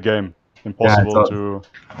 part of the game. Impossible to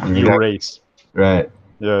erase. Right.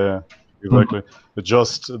 Yeah, exactly. It's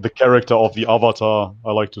just the character of the avatar.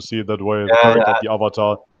 I like to see it that way. The character of the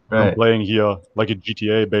avatar. Right. I'm playing here like a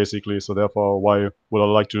GTA basically. So therefore, why would I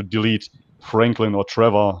like to delete Franklin or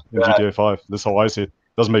Trevor in GTA 5? This is how I see it.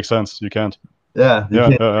 Doesn't make sense. You can't. Yeah.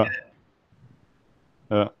 Yeah.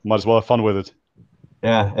 Might as well have fun with it.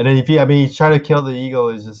 Yeah, and then if you try to kill the ego,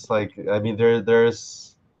 is just like,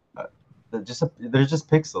 there's just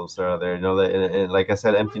pixels that are there, and like I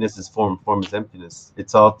said, emptiness is form is emptiness.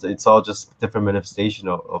 It's all just different manifestation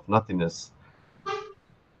of nothingness.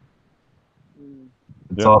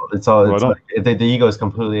 It's like the ego is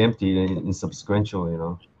completely empty and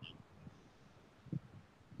insubsequential,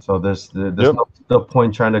 So there's no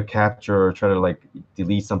point trying to capture or try to like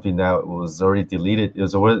delete something that was already deleted.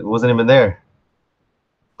 It wasn't even there.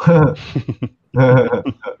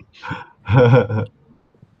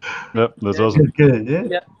 Yep, that's awesome. Good, yeah.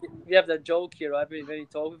 Yeah, we have that joke here, right? When you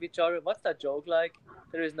talk with each other, what's that joke like?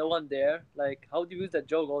 There is no one there. Like, how do you use that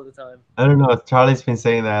joke all the time? I don't know. Charlie's been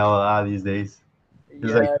saying that a lot these days.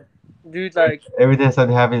 Yeah, like, dude, like every time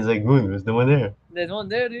something happens, like, there's no one there. There's no one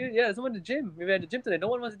there, dude. Yeah, there's no one in the gym. We were at the gym today. No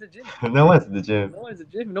one was at the gym. No one's at the gym. No one is at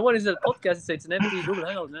the gym. No one is at the podcast. It's an empty Google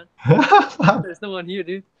Hangout, man. There's no one here,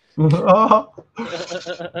 dude. Oh.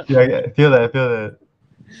 Yeah, feel that.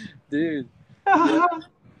 Dude. Yeah.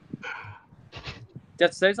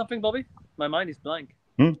 Just say something, Bobby. My mind is blank.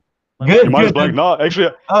 Good. Your mind is blank. No, actually,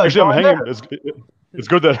 I'm hanging. It's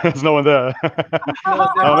good that there's no one there.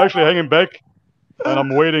 I'm actually hanging back, and I'm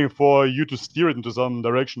waiting for you to steer it into some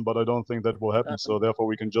direction, but I don't think that will happen. So therefore,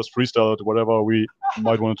 we can just freestyle it. Whatever we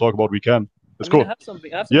might want to talk about, we can. It's cool. I have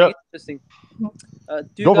something interesting.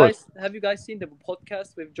 Have you guys seen the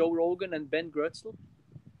podcast with Joe Rogan and Ben Grötzl?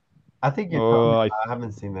 I think I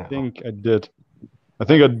haven't seen that. I think I did. I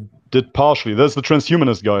think I did partially. That's the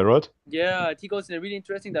transhumanist guy, right? Yeah, he goes in a really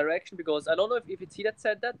interesting direction, because I don't know if it's he that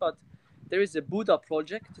said that, but there is a Buddha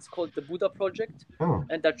project. It's called the Buddha Project,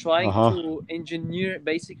 and they're trying to engineer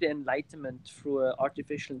basically enlightenment through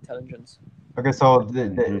artificial intelligence. Okay, so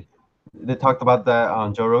they talked about that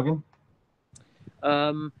on Joe Rogan?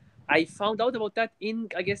 I found out about that in,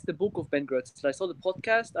 I guess, the book of Ben Grötzl. I saw the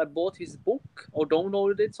podcast, I bought his book or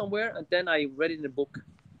downloaded it somewhere, and then I read it in the book.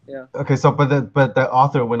 Yeah. Okay, so but the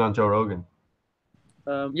author went on Joe Rogan.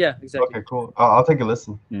 Yeah, exactly. Okay, cool. I'll take a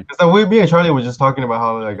listen. Because me and Charlie were just talking about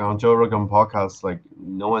how, like, on Joe Rogan podcasts, like,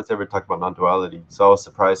 no one's ever talked about non-duality. So I was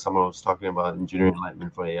surprised someone was talking about engineering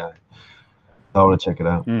enlightenment for AI. I want to check it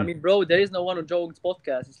out. I mean, bro, there is no one on Joe Rogan's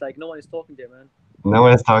podcast. It's like no one is talking there, man. No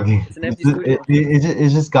one is talking. It's an empty studio.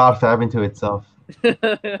 It's just God fapping to itself. Yeah.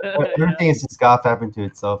 Everything is just God fapping to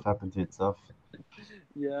itself, happen to itself.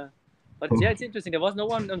 Yeah. But yeah, it's interesting. There was no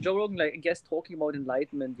one on Joe Rogan, like, I guess, talking about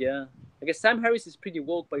enlightenment. Yeah. I guess Sam Harris is pretty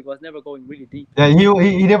woke, but he was never going really deep. Yeah,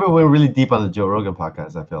 he never went really deep on the Joe Rogan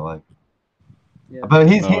podcast, I feel like. Yeah. But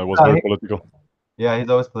No, it was very political. yeah, he's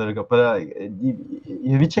always political. But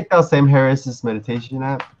have you checked out Sam Harris's meditation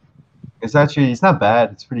app? It's not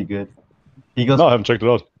bad. It's pretty good. He goes. No, I haven't checked it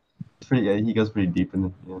out. He goes pretty deep in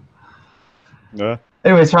it. Yeah. Yeah.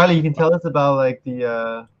 Anyways, Charlie, you can tell us about like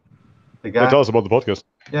the guy. Tell us about the podcast.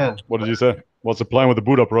 Yeah. What did you say? What's the plan with the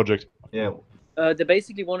Buddha project? Yeah. They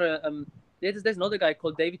basically want to. There's another guy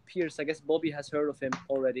called David Pierce. I guess Bobby has heard of him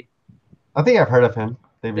already. I think I've heard of him.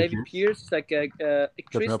 David Pierce is like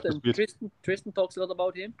Tristan talks a lot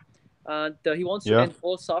about him, and he wants to end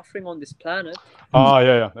all suffering on this planet.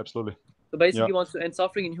 Yeah, absolutely. So basically, he wants to end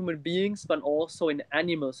suffering in human beings, but also in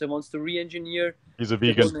animals. So he wants to re-engineer. He's a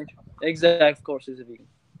vegan. Exactly, of course, he's a vegan.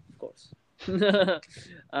 Of course.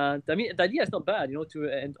 And I mean, the idea is not bad, to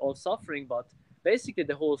end all suffering. But basically,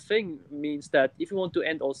 the whole thing means that if you want to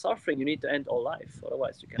end all suffering, you need to end all life.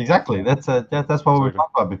 Otherwise, you can't. Exactly. That's what we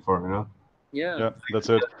talked about before, Yeah, that's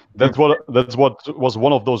it. That's what was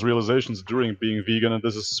one of those realizations during being vegan, and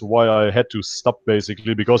this is why I had to stop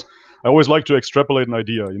basically, because I always like to extrapolate an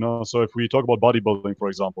idea, So if we talk about bodybuilding, for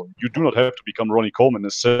example, you do not have to become Ronnie Coleman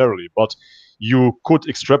necessarily, but you could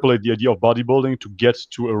extrapolate the idea of bodybuilding to get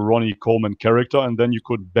to a Ronnie Coleman character, and then you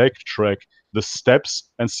could backtrack the steps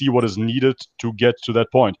and see what is needed to get to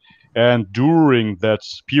that point. And during that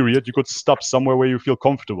period, you could stop somewhere where you feel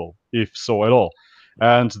comfortable, if so at all.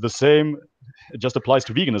 And the same just applies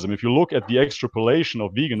to veganism. If you look at the extrapolation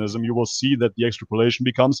of veganism, you will see that the extrapolation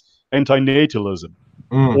becomes anti-natalism.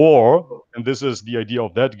 Or, and this is the idea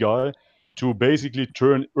of that guy, to basically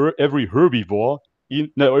turn every carnivore,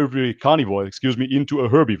 into a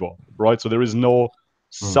herbivore, right? So there is no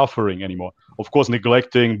suffering anymore. Of course,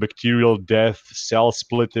 neglecting bacterial death, cell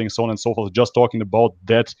splitting, so on and so forth. Just talking about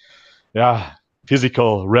that,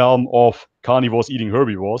 physical realm of carnivores eating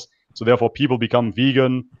herbivores. So therefore, people become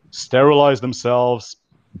vegan, sterilize themselves,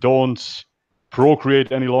 don't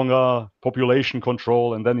procreate any longer, population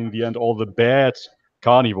control, and then in the end, all the bad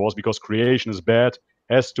carnivores, because creation is bad,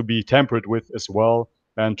 has to be tampered with as well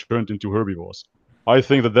and turned into herbivores. I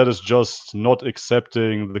think that is just not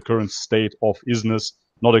accepting the current state of isness,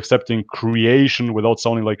 not accepting creation without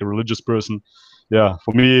sounding like a religious person. Yeah,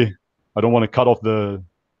 for me, I don't want to cut off the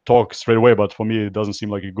talk straight away, but for me, it doesn't seem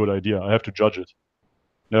like a good idea. I have to judge it.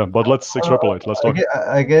 Yeah, but let's extrapolate. Let's talk.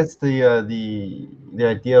 I guess the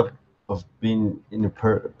idea of being in a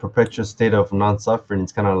perpetual state of non-suffering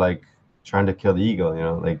is kind of like trying to kill the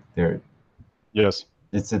ego. Like Yes.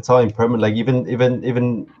 It's all impermanent. Like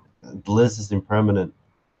even bliss is impermanent.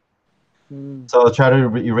 So trying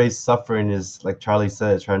to erase suffering is, like Charlie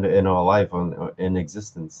said, trying to end our life in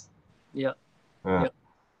existence. Yeah.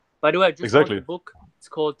 By the way, I just exactly. read a book. It's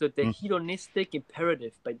called The Hedonistic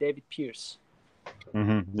Imperative by David Pierce.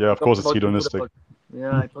 Yeah, of course it's hedonistic.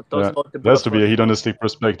 Yeah, it talks about the There has to be a hedonistic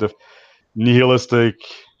perspective, nihilistic,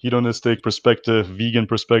 hedonistic perspective, vegan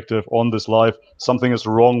perspective on this life. Something is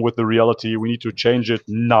wrong with the reality. We need to change it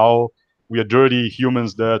now. We are dirty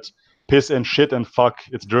humans that piss and shit and fuck.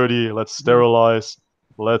 It's dirty. Let's sterilize.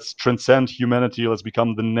 Let's transcend humanity. Let's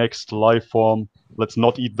become the next life form. Let's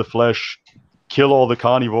not eat the flesh. Kill all the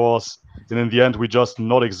carnivores. And in the end, we just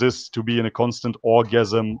not exist to be in a constant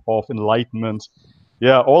orgasm of enlightenment.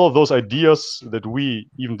 Yeah, all of those ideas that we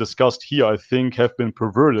even discussed here, I think, have been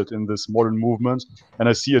perverted in this modern movement. And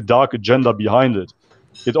I see a dark agenda behind it.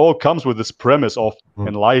 It all comes with this premise of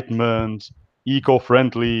enlightenment,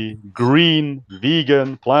 eco-friendly, green,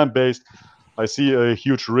 vegan, plant-based. I see a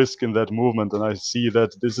huge risk in that movement. And I see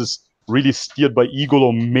that this is really steered by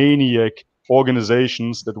egomaniac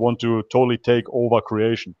organizations that want to totally take over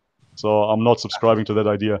creation. So I'm not subscribing to that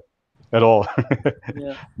idea at all.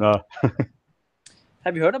 Yeah. No.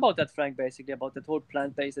 Have you heard about that, Frank, basically, about that whole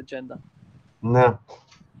plant-based agenda? No.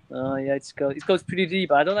 Yeah, it goes pretty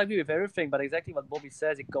deep. I don't agree with everything, but exactly what Bobby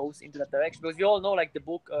says, it goes into that direction. Because we all know, like, the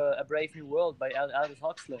book A Brave New World by Aldous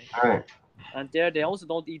Huxley. All right. And there they also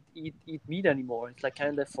don't eat meat anymore. It's like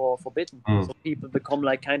kind of forbidden. So people become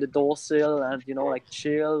like kind of docile and, like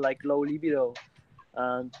chill, like low libido.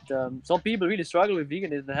 And some people really struggle with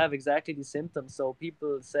veganism and have exactly these symptoms. So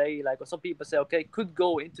people say, or some people say, okay, could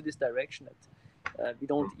go into this direction. That we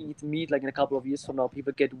don't eat meat, like in a couple of years from now,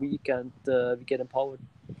 people get weak and we get empowered.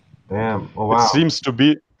 Damn. Oh, wow. It seems to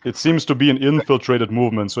be it seems to be an infiltrated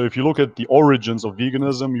movement. So if you look at the origins of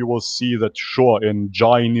veganism, you will see that, sure, in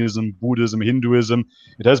Jainism, Buddhism, Hinduism,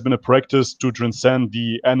 it has been a practice to transcend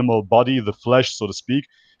the animal body, the flesh, so to speak,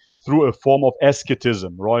 through a form of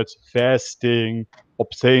asceticism, right? Fasting,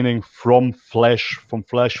 abstaining from flesh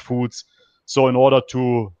foods. So in order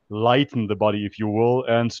to lighten the body, if you will,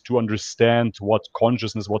 and to understand what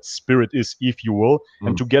consciousness, what spirit is, if you will,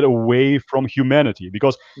 and to get away from humanity.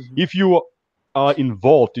 Because if you are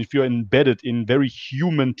involved, if you're embedded in very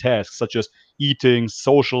human tasks such as eating,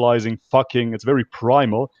 socializing, fucking, it's very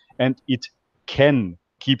primal, and it can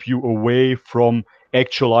keep you away from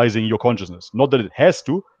actualizing your consciousness. Not that it has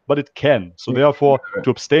to, but it can. So therefore, to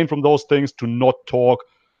abstain from those things, to not talk,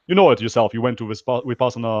 you know it yourself. You went to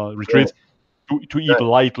Vipassana retreats, to eat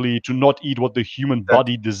lightly, to not eat what the human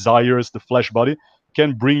body desires, the flesh body,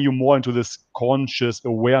 can bring you more into this conscious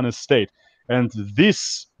awareness state. And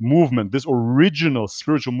this movement, this original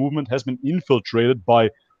spiritual movement, has been infiltrated by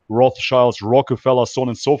Rothschilds, Rockefeller, so on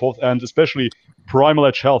and so forth, and especially Primal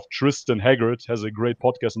Edge Health. Tristan Haggard has a great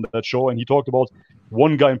podcast on that show, and he talked about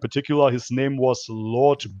one guy in particular. His name was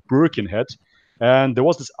Lord Birkenhead, and there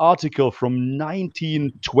was this article from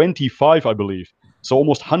 1925, I believe, so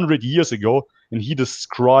almost 100 years ago, and he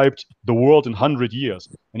described the world in 100 years.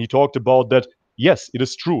 And he talked about that, yes, it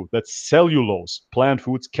is true that cellulose, plant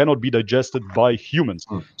foods, cannot be digested by humans.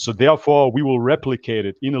 So therefore, we will replicate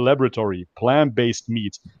it in a laboratory, plant-based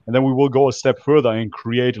meats, and then we will go a step further and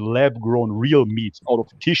create lab-grown real meat out of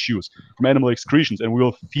tissues from animal excretions, and we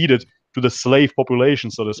will feed it to the slave population,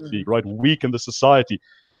 so to speak, right? Weaken the society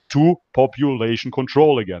to population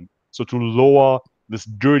control again. So to lower this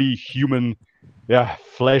dirty human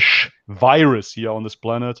flesh virus here on this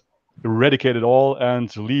planet, eradicate it all,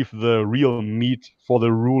 and leave the real meat for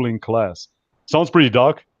the ruling class. Sounds pretty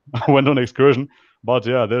dark. I went on an excursion, but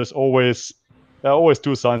yeah, there's always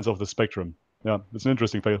two sides of the spectrum. Yeah, it's an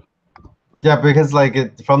interesting tale. Yeah, because like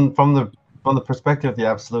from the perspective of the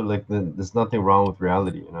absolute, like there's nothing wrong with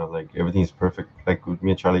reality. You know, like everything's perfect. Like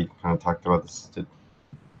me and Charlie kind of talked about this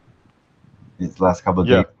these last couple of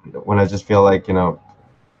days, when I just feel like, you know,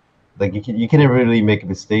 like you can't really make a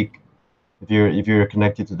mistake if you're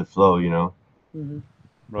connected to the flow, you know.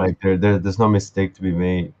 Right. Like there's no mistake to be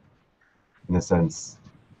made, in a sense.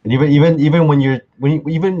 And even when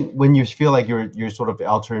you feel like you're sort of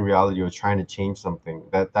altering reality or trying to change something,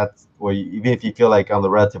 that's where even if you feel like on the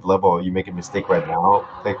relative level you make a mistake right now,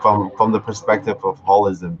 like from the perspective of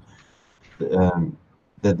holism,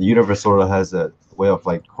 that the universe sort of has a way of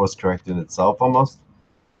like course correcting itself almost.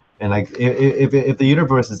 And like if the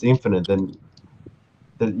universe is infinite, then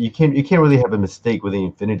you can't really have a mistake with the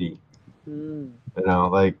infinity. You know,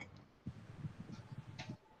 like,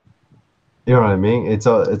 you know what I mean? It's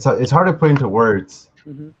hard to put into words.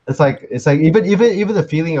 It's like even the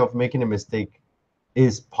feeling of making a mistake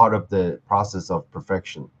is part of the process of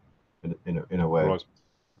perfection, in a way.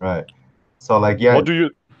 Right. So like, yeah. What do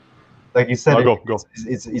you? Like you said, go.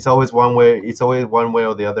 It's always one way. It's always one way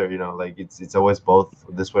or the other. You know, like it's always both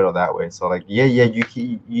this way or that way. So like, yeah,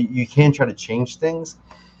 you can try to change things,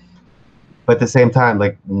 but at the same time,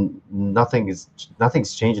 like nothing's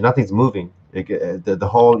changing, nothing's moving. The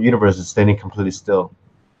whole universe is standing completely still.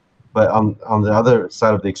 But on the other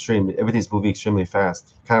side of the extreme, everything's moving extremely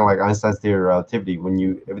fast. Kind of like Einstein's theory of relativity.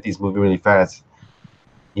 When everything's moving really fast,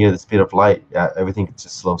 near the speed of light, everything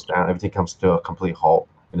just slows down. Everything comes to a complete halt,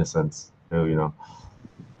 in a sense. So, you know.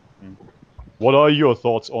 What are your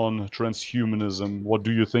thoughts on transhumanism? What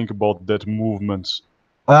do you think about that movement?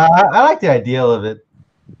 I like the idea of it,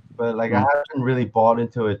 but like I haven't really bought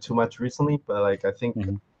into it too much recently. But like I think,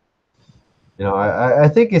 you know, I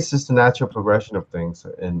think it's just a natural progression of things,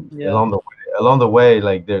 and along the way,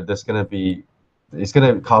 like there's gonna be, it's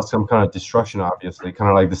gonna cause some kind of destruction, obviously,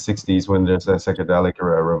 kind of like the '60s when there's a psychedelic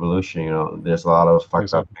revolution. You know, there's a lot of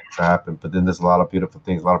fucked up things happen, but then there's a lot of beautiful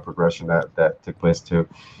things, a lot of progression that took place too.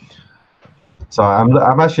 So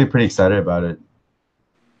I'm actually pretty excited about it.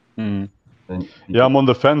 Yeah, I'm on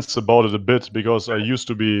the fence about it a bit because I used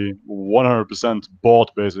to be 100%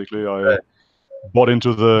 bought, basically. I bought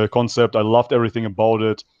into the concept. I loved everything about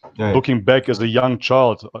it. Looking back as a young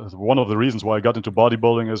child, one of the reasons why I got into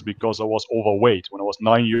bodybuilding is because I was overweight. When I was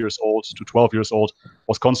 9 years old to 12 years old, I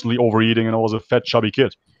was constantly overeating and I was a fat, chubby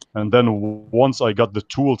kid. And then once I got the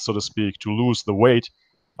tools, so to speak, to lose the weight,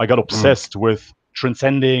 I got obsessed with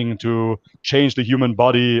transcending, to change the human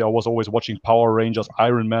body. I was always watching Power Rangers,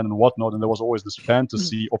 Iron Man and whatnot, and there was always this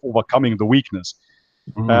fantasy of overcoming the weakness.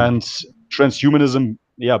 And transhumanism,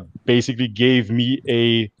 basically gave me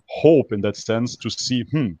a hope in that sense to see,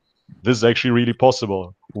 this is actually really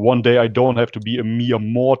possible. One day I don't have to be a mere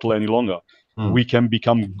mortal any longer. we can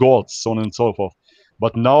become gods, so on and so forth.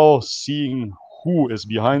 But now seeing who is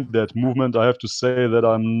behind that movement, I have to say that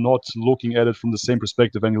I'm not looking at it from the same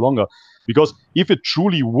perspective any longer. Because if it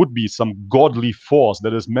truly would be some godly force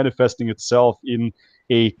that is manifesting itself in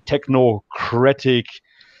a technocratic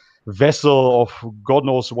vessel of God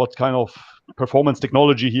knows what kind of performance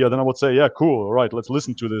technology here, then I would say, yeah, cool, all right, let's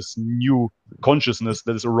listen to this new consciousness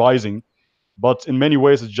that is arising. But in many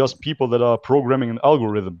ways, it's just people that are programming an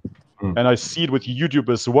algorithm. And I see it with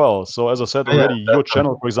YouTube as well. So as I said already, your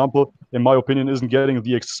channel, for example, in my opinion, isn't getting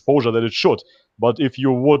the exposure that it should. But if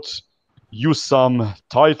you would use some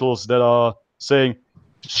titles that are saying,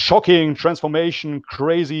 shocking transformation,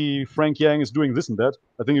 crazy Frank Yang is doing this and that,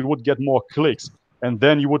 I think it would get more clicks. And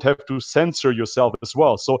then you would have to censor yourself as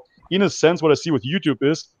well. So in a sense, what I see with YouTube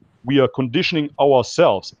is we are conditioning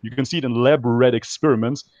ourselves. You can see it in lab-rat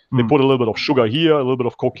experiments. They put a little bit of sugar here, a little bit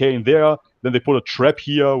of cocaine there. Then they put a trap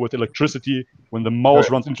here with electricity. When the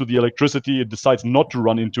mouse runs into the electricity, it decides not to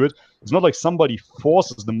run into it. It's not like somebody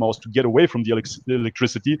forces the mouse to get away from the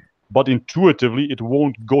electricity, but intuitively it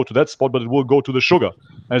won't go to that spot, but it will go to the sugar.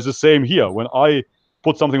 And it's the same here. When I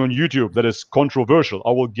put something on YouTube that is controversial,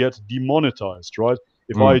 I will get demonetized, right?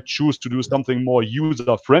 If I choose to do something more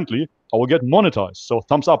user-friendly, I will get monetized. So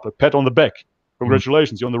thumbs up, a pat on the back.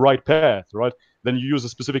 Congratulations, you're on the right path, right? Then you use a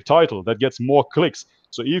specific title that gets more clicks.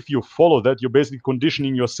 So if you follow that, you're basically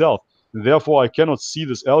conditioning yourself. Therefore, I cannot see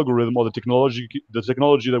this algorithm or the technology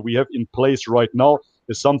that we have in place right now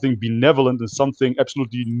as something benevolent and something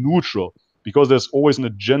absolutely neutral, because there's always an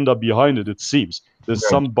agenda behind it, it seems. There's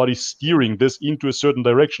somebody steering this into a certain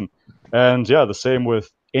direction. And yeah, the same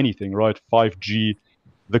with anything, right? 5G,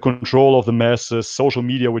 the control of the masses, social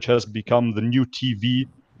media, which has become the new TV.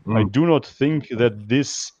 I do not think that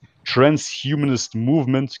this transhumanist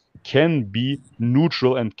movement can be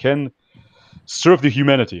neutral and can serve the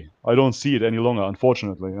humanity. I don't see it any longer,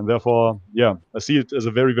 unfortunately. And therefore, yeah, I see it as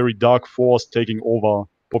a very, very dark force taking over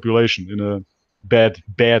population in a bad,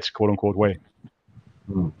 quote-unquote way.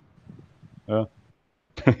 Yeah.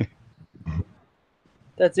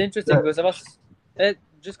 That's interesting because I was...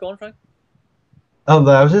 just go on, Frank. I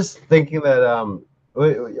was just thinking that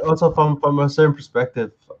also from a certain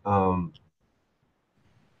perspective,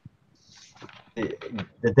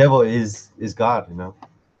 the devil is God, you know,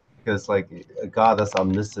 because like a God that's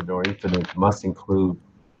omniscient or infinite must include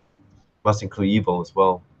evil as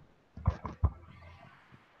well.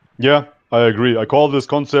 Yeah, I agree. I call this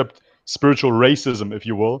concept spiritual racism, if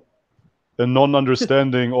you will, a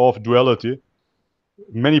non-understanding of duality.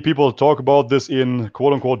 Many people talk about this in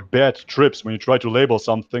quote-unquote bad trips when you try to label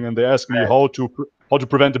something, and they ask me how to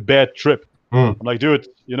prevent a bad trip. I'm like, dude,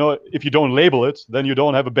 you know, if you don't label it, then you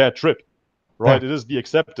don't have a bad trip, right? It is the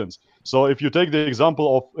acceptance. So if you take the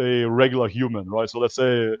example of a regular human, right? So let's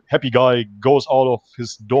say a happy guy goes out of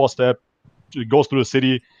his doorstep, goes through the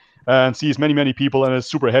city, and sees many, many people and is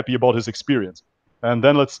super happy about his experience. And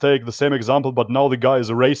then let's take the same example, but now the guy is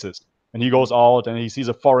a racist. And he goes out and he sees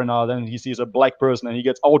a foreigner, then he sees a black person and he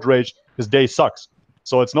gets outraged. His day sucks.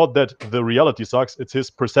 So it's not that the reality sucks, it's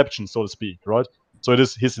his perception, so to speak, right? So it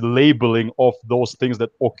is his labeling of those things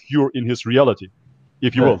that occur in his reality,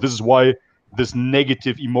 if you will. This is why this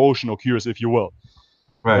negative emotion occurs, if you will.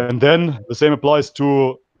 And then the same applies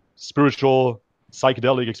to spiritual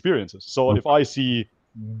psychedelic experiences. So if I see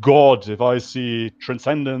God, if I see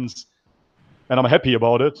transcendence, and I'm happy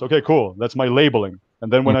about it, okay, cool, that's my labeling.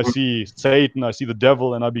 And then when I see Satan, I see the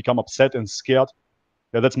devil, and I become upset and scared,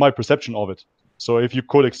 yeah, that's my perception of it. So if you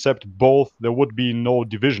could accept both, there would be no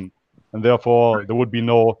division, and therefore there would be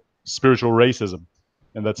no spiritual racism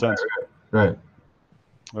in that sense. Right.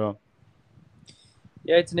 Yeah.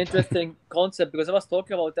 Yeah, it's an interesting concept because I was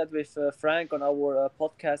talking about that with Frank on our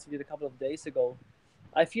podcast we did a couple of days ago.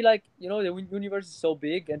 I feel like, you know, the universe is so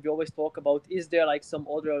big and we always talk about, is there like some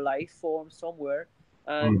other life form somewhere?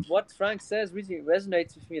 And what Frank says really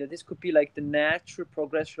resonates with me, that this could be like the natural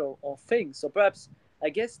progression of things. So perhaps, I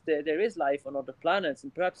guess there is life on other planets,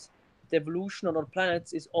 and perhaps the evolution on other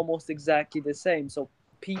planets is almost exactly the same. So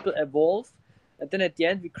people evolve, and then at the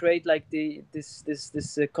end we create like this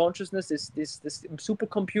consciousness, this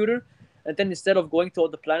supercomputer, and then instead of going to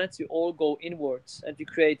other planets, we all go inwards and we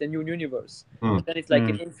create a new universe. And then it's like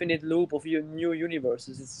an infinite loop of new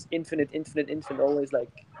universes. It's infinite, always, like,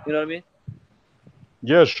 you know what I mean?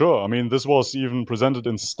 Yeah, sure. I mean, this was even presented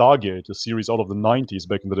in Stargate, a series out of the 90s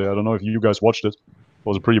back in the day. I don't know if you guys watched it. I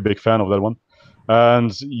was a pretty big fan of that one.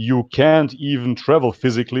 And you can't even travel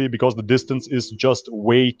physically because the distance is just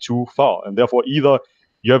way too far. And therefore, either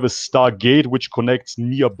you have a Stargate which connects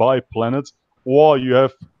nearby planets, or you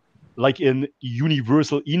have like an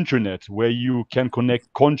universal internet where you can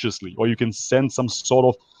connect consciously, or you can send some sort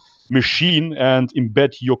of machine and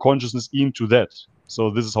embed your consciousness into that. So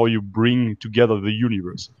this is how you bring together the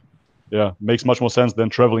universe. Yeah, makes much more sense than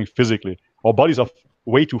traveling physically. Our bodies are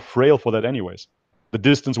way too frail for that anyways. The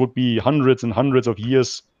distance would be hundreds and hundreds of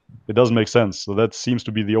years. It doesn't make sense. So that seems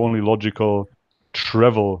to be the only logical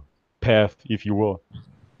travel path, if you will.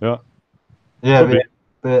 Yeah. Yeah, Could be.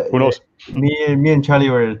 but Who knows? me and Charlie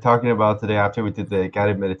were talking about today after we did the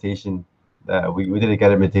guided meditation. We did a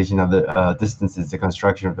guided meditation of the distances, the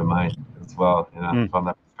construction of the mind as well, you know, from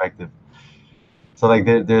that perspective. So like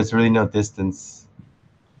there's really no distance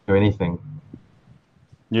to anything.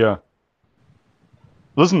 Yeah.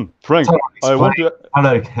 Listen, Frank, I want to.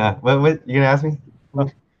 What you gonna ask me?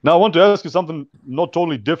 Now I want to ask you something not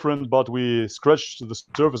totally different, but we scratched the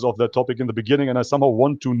surface of that topic in the beginning, and I somehow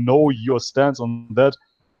want to know your stance on that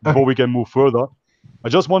before we can move further. I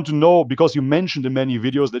just want to know, because you mentioned in many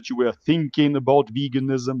videos that you were thinking about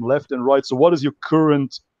veganism left and right. So what is your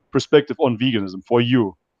current perspective on veganism for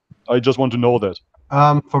you? I just want to know that.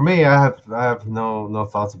 For me, I have no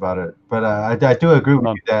thoughts about it, but I do agree with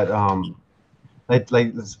you that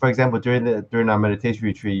like for example during our meditation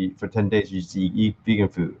retreat for 10 days you eat vegan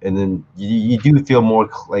food, and then you do feel more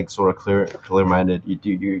like sort of clear minded.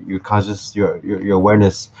 You're conscious, your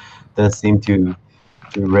awareness does seem to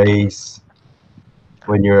raise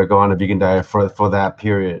when you're going on a vegan diet for that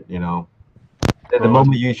period, you know. And the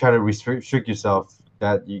moment you try to restrict yourself,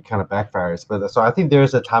 that you kind of backfires. But so I think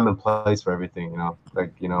there's a time and place for everything, you know.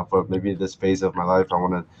 Like, you know, for maybe this phase of my life, I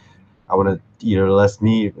want to eat less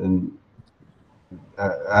meat, and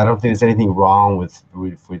I don't think there's anything wrong with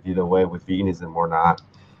either way, with veganism or not.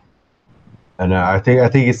 And I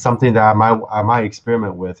think it's something that I might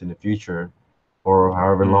experiment with in the future, or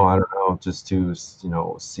however long, I don't know, just to, you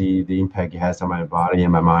know, see the impact it has on my body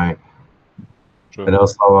and my mind. Sure. And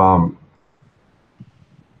also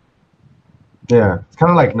yeah, it's kind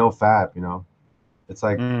of like no fat, you know. It's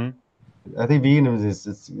like I think veganism is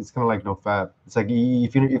it's kind of like no fat. It's like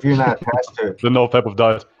if you're not attached to the no fat of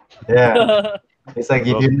diet. Yeah, it's like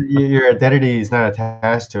if your identity is not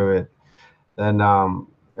attached to it, then I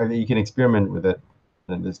think you can experiment with it.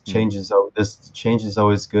 And this change is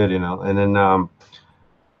always good, you know. And then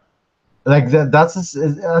like that's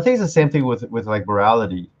I think it's the same thing with like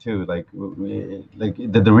morality too. Like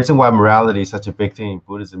the reason why morality is such a big thing in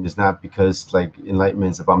Buddhism is not because like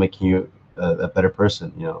enlightenment is about making you a better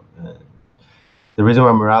person, you know. The reason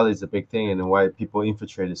why morality is a big thing and why people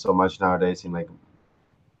infiltrate it so much nowadays in like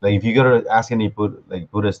if you go to ask any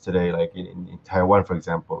Buddhists today, like in Taiwan, for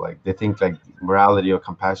example, like they think like morality or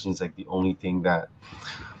compassion is like the only thing that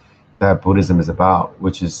Buddhism is about,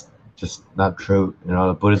 which is just not true. You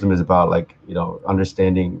know, Buddhism is about like, you know,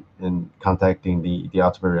 understanding and contacting the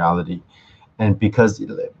ultimate reality, and because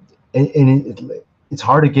it's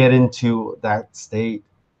hard to get into that state.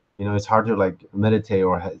 You know, it's hard to like meditate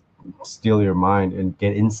or steal your mind and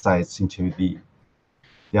get insights into the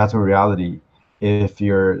ultimate reality if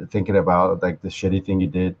you're thinking about like the shitty thing you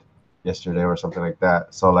did yesterday or something like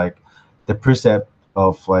that. So like the precept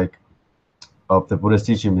of like of the Buddhist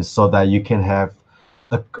teaching is so that you can have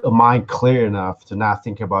a mind clear enough to not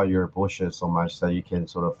think about your bullshit so much, that you can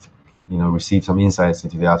sort of, you know, receive some insights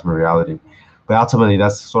into the ultimate reality. But ultimately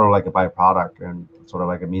that's sort of like a byproduct and sort of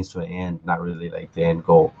like a means to an end, not really like the end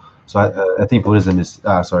goal. So I think Buddhism is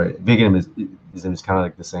veganism is kind of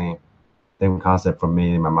like the same concept for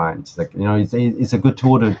me in my mind. It's like, you know, it's a good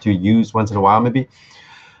tool to use once in a while maybe,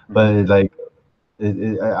 but like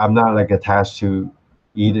I'm not like attached to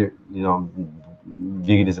either, you know,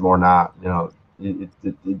 veganism or not. You know,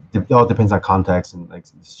 it all depends on context and like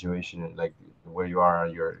the situation and like where you are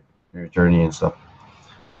on your journey and stuff.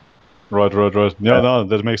 Right. Yeah, no,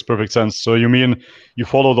 that makes perfect sense. So you mean you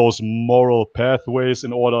follow those moral pathways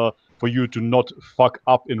in order for you to not fuck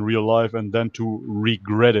up in real life and then to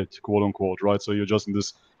regret it, quote unquote, right? So you're just in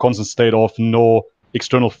this constant state of no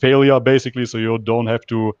external failure, basically, so you don't have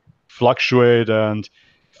to fluctuate and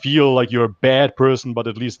feel like you're a bad person, but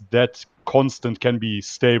at least that constant can be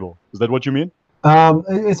stable. Is that what you mean?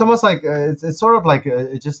 It's almost like it's sort of like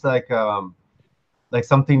it's just like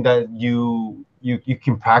something that you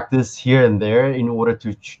can practice here and there in order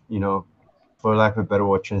to, you know, for lack of a better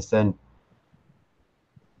word, transcend.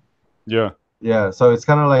 Yeah, so it's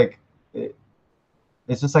kind of like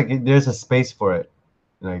it's just like there's a space for it,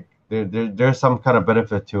 like there's some kind of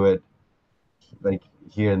benefit to it, like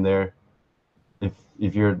here and there, if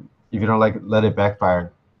you don't like let it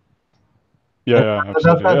backfire. Yeah,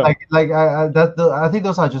 absolutely. I think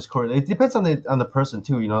those are just correlated. It depends on the person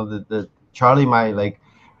too, you know. The Charlie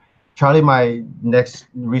Charlie might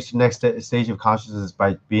reach the next stage of consciousness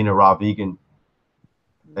by being a raw vegan,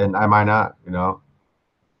 and I might not. You know,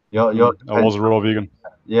 you'll I was a raw vegan.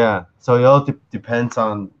 yeah. So it all depends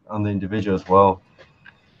on the individual as well.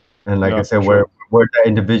 And like I Yeah, said, sure. where that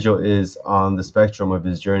individual is on the spectrum of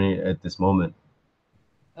his journey at this moment.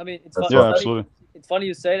 I mean, it's, That's fun, Yeah, it's funny. absolutely. It's funny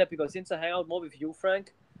you say that because since I hang out more with you,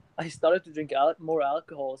 Frank, I started to drink more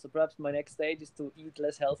alcohol. So perhaps my next stage is to eat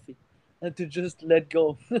less healthy and to just let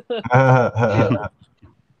go.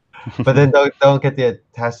 But then don't get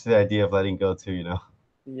attached to the idea of letting go too. You know.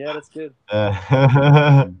 Yeah, that's good.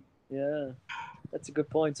 Yeah, Yeah, that's a good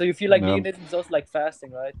point. So you feel like Yeah. veganism is also like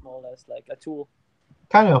fasting, right? More or less like a tool.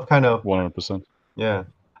 kind of. 100%. Yeah,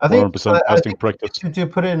 I think 100% fasting practice. to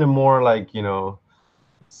put it in a more like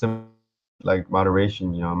like moderation.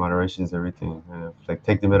 Moderation is everything. Like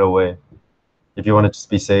take the middle way. If you want to just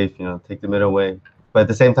be safe, take the middle way. But at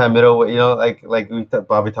the same time, middle way, like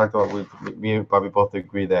Bobby talked about. Me and Bobby both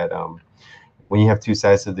agree that when you have two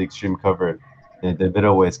sides of the extreme covered, the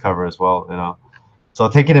middle way is covered as well. So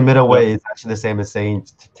taking the middle way is actually the same as saying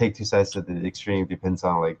to take two sides of the extreme. Depends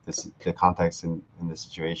on like the context and the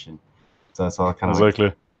situation. So it's all kind of Exactly.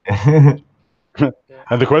 like.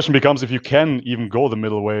 And the question becomes if you can even go the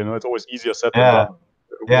middle way. It's always easier said than Yeah. done.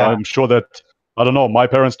 Yeah. I'm sure that, I don't know, my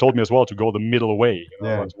parents told me as well to go the middle way.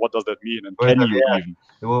 Yeah. But what does that mean? And Where's can you yeah. even?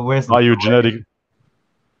 Well, where's the Are you middle way?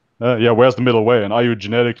 genetic? Where's the middle way? And are you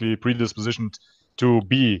genetically predispositioned to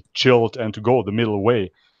be chilled and to go the middle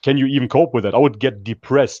way? Can you even cope with that? I would get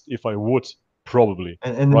depressed if I would, probably,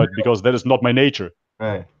 And right? Because that is not my nature.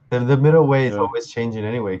 right. The middle way is Yeah. always changing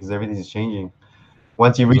anyway because everything is changing.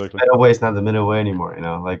 Once you reach Exactly. the middle way, it's not the middle way anymore.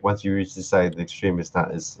 Like once you reach the side, the extreme, it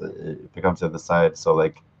becomes the other side. So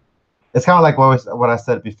like, it's kind of like what I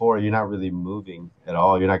said before. You're not really moving at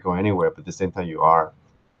all. You're not going anywhere, but at the same time, you are.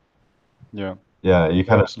 Yeah. Yeah, you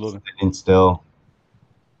kind of Absolutely. sitting still.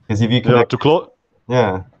 Because if you Yeah. connect,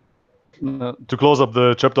 To close up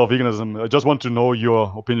the chapter of veganism, I just want to know your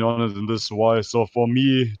opinion on it in this why. So for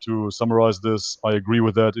me, to summarize this, I agree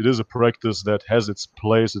with that. It is a practice that has its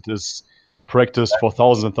place. It is practiced for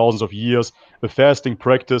thousands and thousands of years. A fasting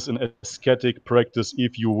practice, an ascetic practice,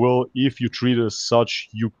 if you will. If you treat it as such,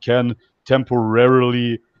 you can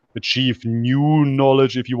temporarily achieve new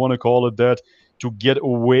knowledge, if you want to call it that, to get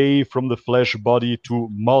away from the flesh body, to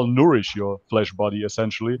malnourish your flesh body,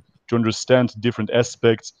 essentially, to understand different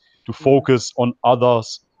aspects, to focus on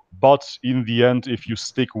others. But in the end, if you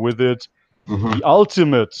stick with it, the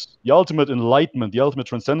ultimate enlightenment, the ultimate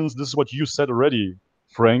transcendence, this is what you said already,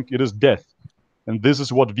 Frank, it is death. And this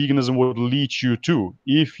is what veganism would lead you to.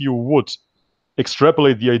 If you would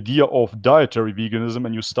extrapolate the idea of dietary veganism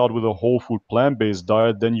and you start with a whole food plant-based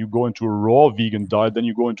diet, then you go into a raw vegan diet, then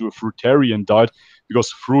you go into a fruitarian diet, because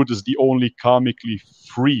fruit is the only karmically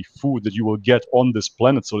free food that you will get on this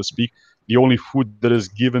planet, so to speak, the only food that is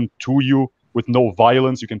given to you with no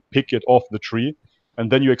violence. You can pick it off the tree, and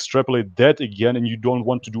then you extrapolate that again, and you don't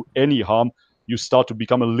want to do any harm. You start to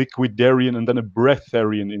become a liquidarian and then a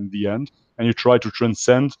breatharian in the end, and you try to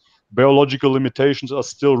transcend. Biological limitations are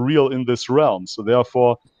still real in this realm. So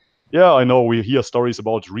therefore, yeah, I know we hear stories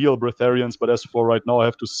about real breatharians, but as for right now, I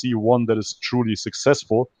have to see one that is truly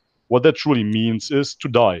successful. What that truly means is to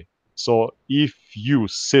die. So if you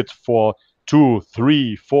sit for 2,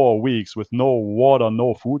 3, 4 weeks with no water,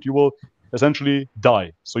 no food, you will essentially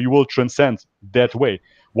die. So you will transcend that way,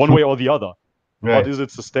 one way or the other. Right. But is it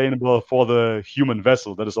sustainable for the human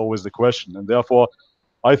vessel? That is always the question. And therefore,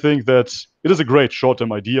 I think that it is a great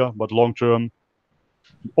short-term idea, but long-term,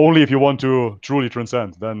 only if you want to truly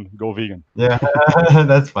transcend, then go vegan. Yeah,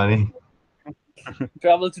 that's funny.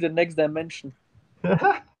 Travel to the next dimension.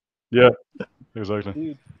 Yeah, exactly.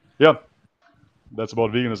 Dude. Yeah, that's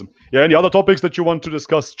about veganism. Yeah, any other topics that you want to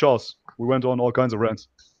discuss, Charles? We went on all kinds of rants.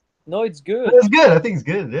 No, it's good. It's good. I think it's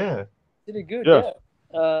good. Yeah. Really good, Yeah.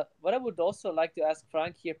 yeah. What I would also like to ask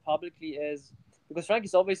Frank here publicly is, because Frank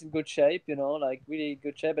is always in good shape, like really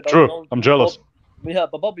good shape. But True, I'm jealous. Yeah,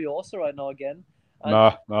 but Bobby also right now again. And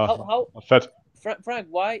Nah, how I'm fat. Frank,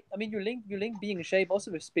 why? I mean, you link being in shape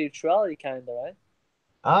also with spirituality, kind of, right?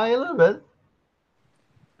 A little bit.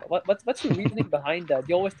 What's your reasoning behind that?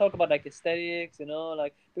 You always talk about like aesthetics,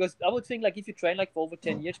 like, because I would think like if you train like for over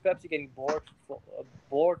 10 years, perhaps you're getting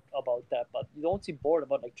bored about that, but you don't seem bored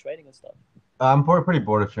about like training and stuff. I'm pretty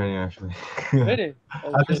bored of training actually. Really?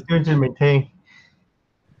 Oh, I'm just doing to maintain.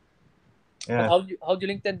 Yeah. How do you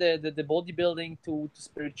link then the bodybuilding to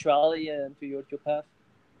spirituality and to your path?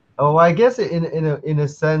 Oh, I guess in a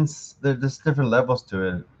sense there's different levels to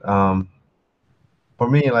it. For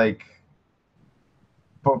me, like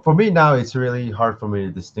for me now, it's really hard for me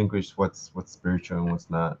to distinguish what's spiritual and what's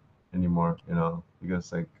not. anymore, you know,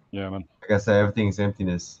 because like man. I said, everything is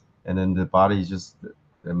emptiness, and then the body is just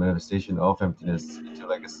the manifestation of emptiness to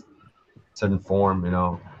like a certain form, you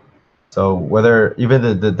know. So whether even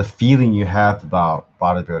the feeling you have about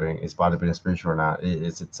bodybuilding, is bodybuilding spiritual or not,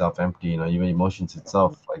 it's itself empty, you know. Even emotions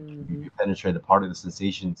itself, like you penetrate a part of the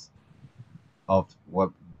sensations of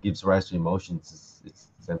what gives rise to emotions, it's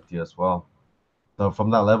empty as well. So from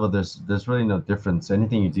that level, there's really no difference.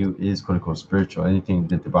 Anything you do is quote unquote spiritual. Anything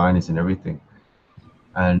the divine is in everything.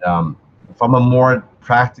 And from a more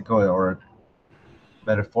practical or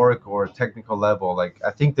metaphorical or technical level, like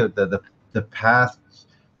I think the path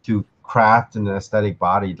to craft an aesthetic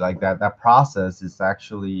body, like that process is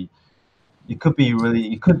actually, it could be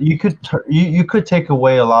really, you could take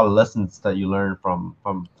away a lot of lessons that you learn from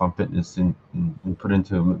fitness and put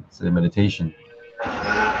into, say, meditation.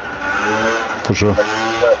 For sure.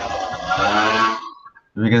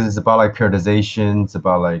 Because it's about like periodization, it's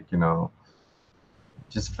about like, you know,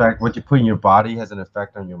 just fact what you put in your body has an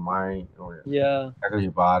effect on your mind, or effect on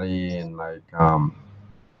your body. And like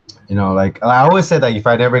you know, like I always say that if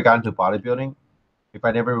I never got into bodybuilding, if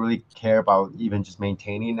I never really care about even just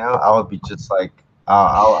maintaining now, I would be just like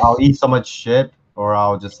I'll eat so much shit, or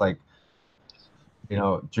I'll just like, you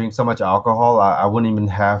know, drink so much alcohol, I wouldn't even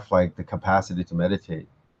have like the capacity to meditate,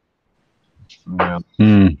 you know.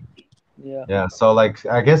 Yeah, so like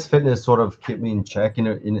I guess fitness sort of kept me in check in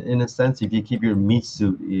a sense. If you keep your meat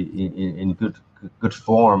suit in good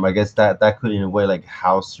form, I guess that could in a way like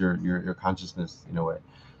house your consciousness in a way,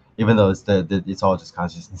 even though it's all just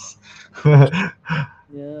consciousness.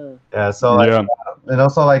 Yeah. So like, and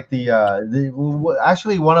also like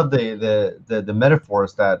actually one of the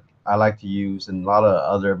metaphors that I like to use, and a lot of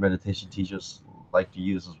other meditation teachers like to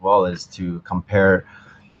use as well, is to compare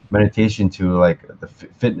meditation to like the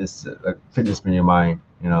fitness, like fitness in your mind,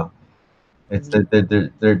 you know. It's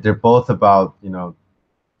they're both about, you know,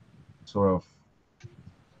 sort of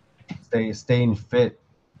staying fit,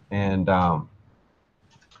 and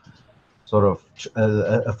sort of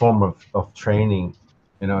a form of training,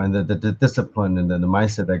 you know. And the discipline and then the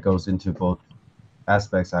mindset that goes into both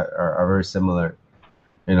aspects are very similar.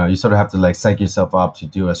 You know, you sort of have to like psych yourself up to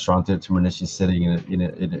do a strong determination sitting in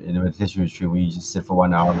a meditation retreat where you just sit for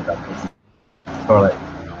 1 hour without thinking. Or like,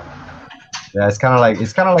 yeah, it's kind of like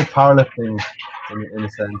powerlifting in a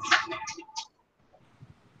sense.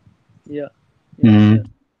 Yeah,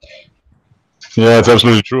 it's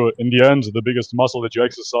absolutely true. In the end, the biggest muscle that you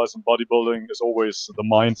exercise in bodybuilding is always the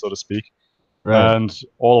mind, so to speak. Right. And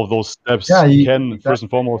all of those steps can first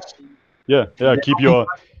and foremost, keep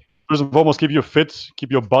your fit,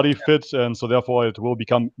 keep your body fit, and so therefore it will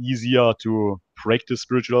become easier to practice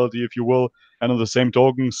spirituality, if you will. And on the same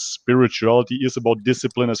token, spirituality is about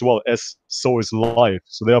discipline as well, as so is life.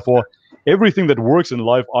 So therefore, everything that works in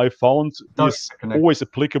life, I found, is always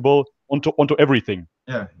applicable onto everything.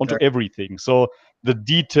 Yeah. Onto everything. So the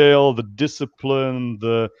detail, the discipline,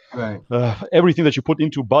 the everything that you put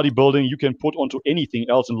into bodybuilding, you can put onto anything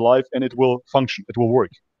else in life, and it will function. It will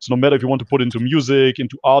work. So no matter if you want to put into music,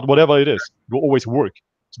 into art, whatever it is, it will always work.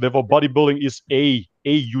 So therefore, bodybuilding is a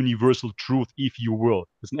universal truth, if you will.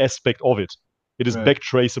 It's an aspect of it. It is back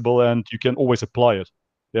traceable, and you can always apply it.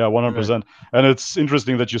 Yeah, 100%. And it's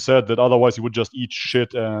interesting that you said that otherwise you would just eat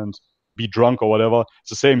shit and be drunk or whatever. It's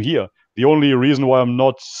the same here. The only reason why I'm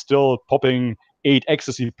not still popping 8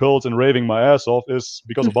 ecstasy pills and raving my ass off is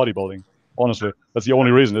because of bodybuilding. Honestly, that's the only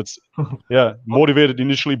reason. It's motivated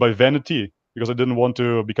initially by vanity, because I didn't want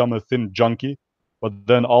to become a thin junkie, but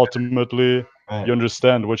then ultimately you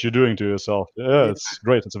understand what you're doing to yourself. Yeah, it's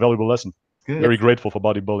great. It's a valuable lesson. Very grateful for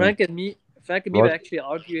bodybuilding. Frank and me were actually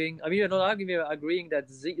arguing. I mean, we're not arguing. We were agreeing that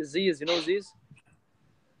Z is, you know, Z's.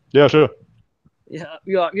 Yeah, sure. Yeah,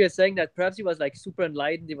 we are saying that perhaps he was like super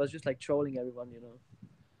enlightened. He was just like trolling everyone, you know.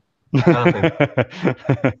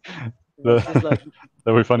 That'd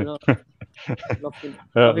be funny. You know,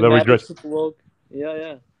 That'd be great. Super woke.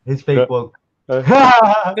 Yeah. He's fake woke.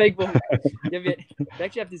 Fake woke. Yeah, we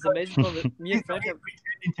actually have this amazing one with me and Frank.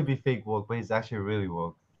 Pretending to be fake woke, but he's actually really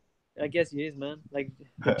woke. I guess he is, man. Like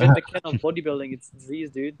the Jed Mckenna of bodybuilding, it's Z's,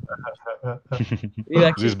 dude. We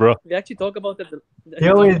actually talk about that. He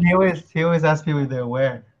always asks people if they're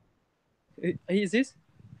aware. He's this?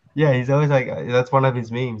 Yeah, he's always like, that's one of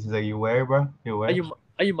his memes. He's like, "You aware, bro? You aware?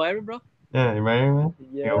 Are you Myron, bro? Yeah, you Myron, man?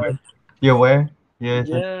 Yeah. You aware?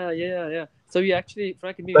 Yeah. Yeah. So he actually,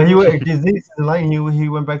 Frank and me. But he went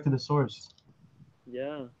back to the source.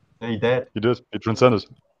 Yeah. He did. He did. He transcended.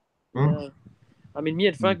 Yeah. I mean, me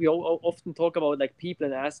and Frank, we often talk about like people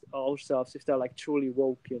and ask ourselves if they're like truly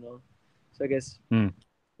woke, you know. So I guess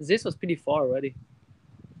this was pretty far already.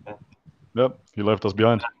 Yep, he left us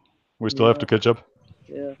behind. We still have to catch up.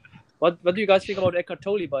 Yeah. What do you guys think about Eckhart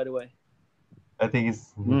Tolle, by the way? I think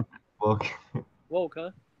it's woke. Woke, huh?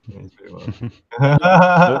 Yeah, it's very woke.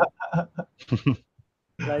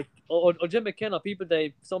 Like, or Jed Mckenna.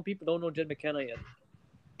 Some people don't know Jed Mckenna yet.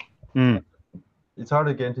 It's hard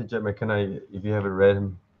to get into Jed Mckenna if you haven't read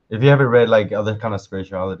him. If you haven't read like other kind of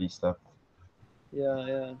spirituality stuff.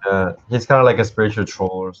 Yeah. He's kind of like a spiritual troll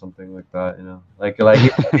or something like that, you know. Like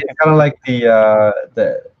he's kind of like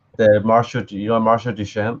the Marshall, you know, Marshall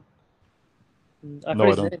Duchamp. I've No, heard I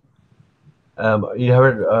his don't. name. You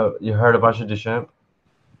heard of Marshall Duchamp?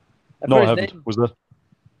 No, I I've heard his haven't. name. Who's that?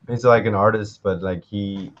 He's like an artist, but like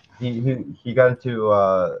he got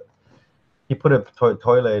into he put a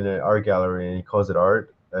toilet in an art gallery and he calls it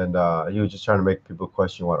art, and he was just trying to make people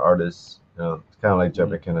question what art is. You know, it's kind of like Jed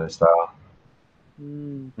McKenna style.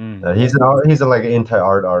 He's a like an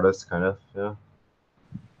anti-art artist kind of, yeah.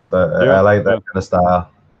 But I like that kind of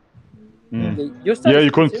style. Your style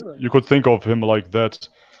is pretty similar. You could think of him like that.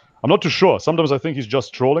 I'm not too sure. Sometimes I think he's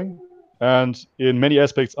just trolling, and in many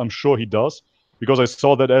aspects, I'm sure he does, because I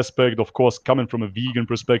saw that aspect, of course, coming from a vegan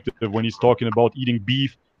perspective when he's talking about eating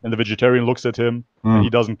beef, and the vegetarian looks at him and he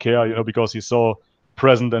doesn't care, you know, because he's so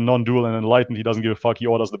present and non-dual and enlightened. He doesn't give a fuck. He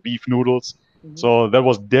orders the beef noodles. So that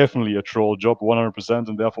was definitely a troll job, 100%,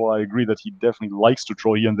 and therefore I agree that he definitely likes to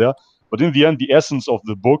troll here and there. But in the end, the essence of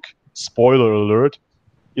the book, spoiler alert,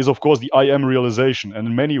 is of course the I am realization, and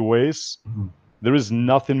in many ways there is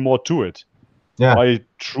nothing more to it. I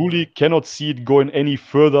truly cannot see it going any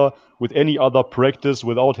further with any other practice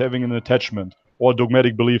without having an attachment or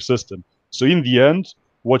dogmatic belief system. So in the end,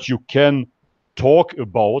 what you can talk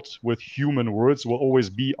about with human words will always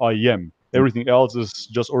be I am. Everything else is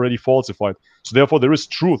just already falsified. So therefore there is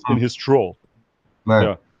truth in his troll.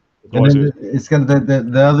 Right. And then it's kind of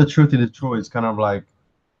the other truth in the troll is kind of like,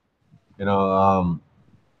 you know,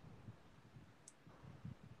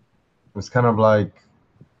 it's kind of like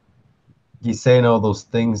he's saying all those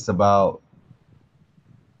things about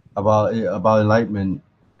enlightenment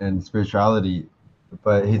and spirituality,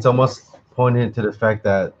 but he's almost pointing to the fact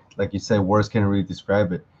that, like you said, words can't really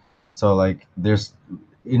describe it. So like there's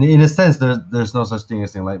in a sense there's no such thing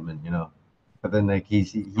as enlightenment, you know. But then like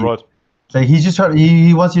he's just trying,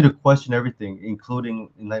 he wants you to question everything, including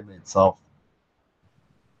enlightenment itself.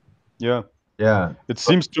 Yeah. Yeah. It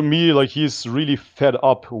seems to me like he's really fed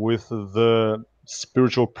up with the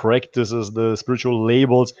spiritual practices, the spiritual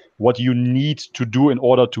labels, what you need to do in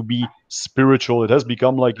order to be spiritual. It has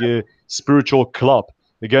become like a spiritual club.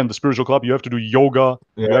 Again, the spiritual club, you have to do yoga,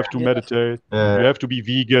 you have to meditate, you have to be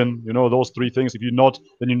vegan, you know, those three things. If you're not,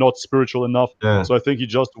 then you're not spiritual enough. So I think he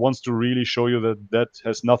just wants to really show you that that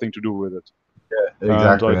has nothing to do with it. Yeah,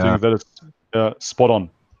 exactly. And I think that is spot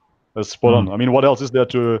on. That's spot on. I mean, what else is there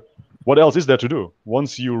to do?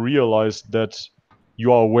 Once you realize that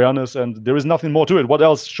you are awareness and there is nothing more to it, what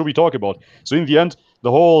else should we talk about? So in the end, the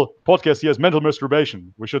whole podcast here is mental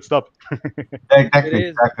masturbation. We should stop.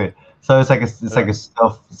 Exactly. So it's kind of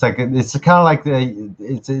like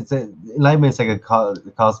enlightenment is like a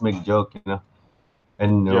cosmic joke, you know,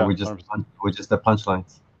 and we just the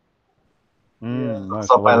punchlines. Nice.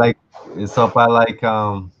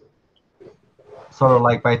 Sort of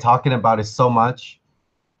like by talking about it so much,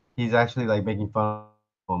 he's actually like making fun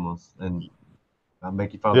almost, and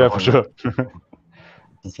making fun. Yeah, for sure.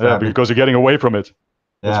 Yeah, because you're getting away from it.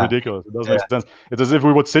 It's ridiculous. It doesn't make sense. It's as if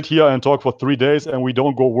we would sit here and talk for 3 days and we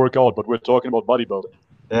don't go work out, but we're talking about bodybuilding.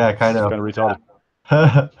 Yeah, kind of. It's kind of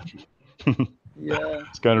retarded. Yeah.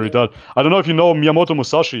 It's kind of retarded. I don't know if you know Miyamoto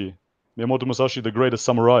Musashi. Miyamoto Musashi, the greatest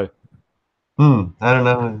samurai. I don't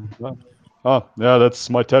know. Yeah, that's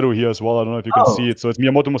my tattoo here as well. I don't know if you can see it. So it's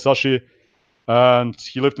Miyamoto Musashi, and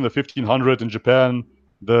he lived in the 1500s in Japan,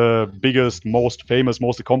 the biggest, most famous,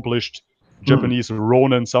 most accomplished Japanese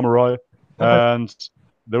Ronin samurai. And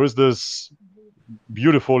there is this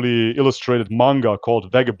beautifully illustrated manga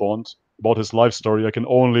called Vagabond about his life story. I can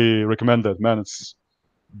only recommend that, man. It's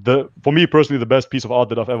for me personally the best piece of art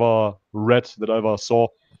that I've ever read, that I ever saw.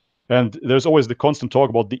 And there's always the constant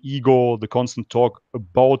talk about the ego, the constant talk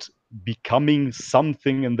about becoming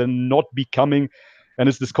something and then not becoming. And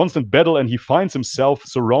it's this constant battle, and he finds himself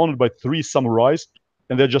surrounded by 3 samurais,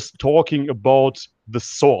 and they're just talking about the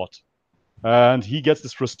sword. And he gets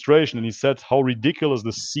this frustration, and he said how ridiculous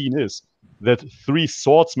the scene is, that 3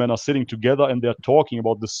 swordsmen are sitting together and they're talking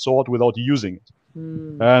about the sword without using it.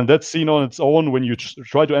 And that scene on its own, when you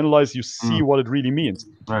try to analyze, you see what it really means.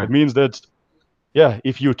 It means that,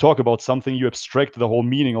 if you talk about something, you abstract the whole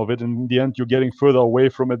meaning of it, and in the end, you're getting further away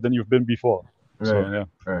from it than you've been before. Right.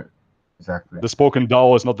 Exactly. The spoken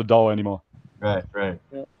Tao is not the Tao anymore. Right.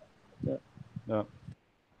 Yeah.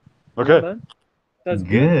 Okay. Yeah, man. That's Good.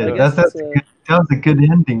 good. I guess That's it's, good. That was a good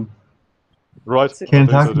ending. Right. Can't I think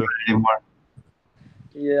talk so too. about it anymore.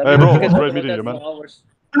 yeah. Hey, We bro, could it was talk great about meeting that you, man. for hours.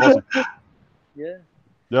 Awesome. Yeah.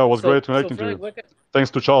 Yeah, it was great connecting to Frank, you. where can, Thanks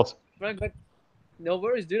to Charles. Frank, no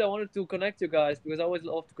worries, dude. I wanted to connect you guys because I always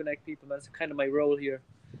love to connect people, man. It's kind of my role here.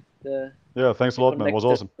 Yeah, thanks a lot, man. It was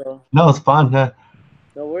awesome. So, No, it's fun. Huh?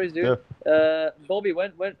 no worries, dude. Bobby,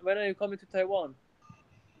 when are you coming to Taiwan?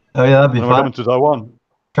 Oh yeah, that'd be When am I fun. coming to Taiwan?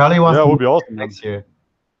 Charlie wants Yeah, it to would move be awesome, man. next year.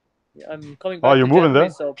 Yeah, I'm coming Oh, back you're to moving January, there?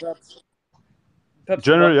 so perhaps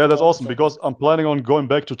January, yeah, come that's out or awesome something. because I'm planning on going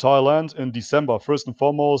back to Thailand in December. First and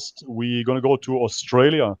foremost, we're gonna go to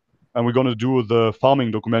Australia and we're gonna do the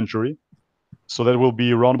farming documentary. So that will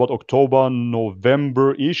be around about October,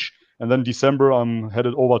 November-ish, and then December I'm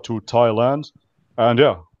headed over to Thailand. And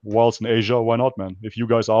yeah, whilst in Asia, why not, man? If you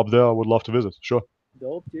guys are up there, I would love to visit. Sure.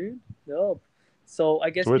 Dope, dude. Dope. So I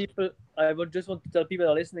guess Sweet. I would just want to tell people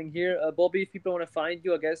that are listening here, Bobby, if people want to find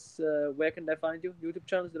you, I guess, where can they find you? YouTube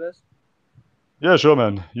channel is the best. Yeah, sure,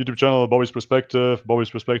 man. YouTube channel, Bobby's Perspective,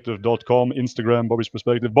 bobbysperspective.com, Instagram, Bobby's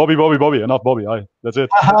Perspective. Bobby. Enough Bobby. Aye, that's it.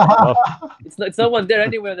 Enough. It's no one there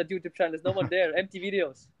anywhere on that YouTube channel. There's no one there. Empty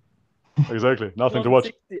videos. Exactly. Nothing to watch.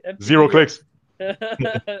 260 empty 0 videos. clicks.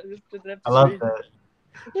 Just an empty I love screen.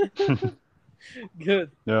 that.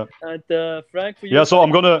 Good. Yeah. And Frank, for you. Yeah, so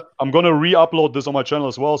I'm gonna re-upload this on my channel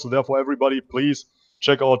as well. So therefore, everybody, please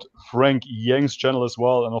check out Frank Yang's channel as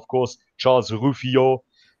well, and of course Charles Rufio.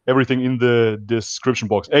 Everything in the description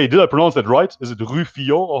box. Hey, did I pronounce that right? Is it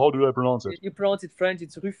Rufio or how do I pronounce it? You pronounce it French.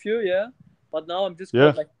 It's Rufio, yeah. But now I'm just Yeah.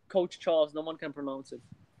 called like Coach Charles. No one can pronounce it.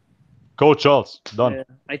 Coach Charles, done. Yeah.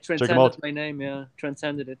 I out. transcended my name. Yeah,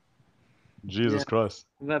 transcended it. Jesus Yeah. Christ,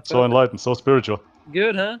 Yeah, so perfect. enlightened, so spiritual.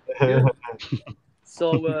 Good, huh? Good.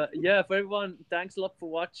 So yeah, for everyone, thanks a lot for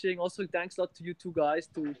watching. Also, thanks a lot to you two guys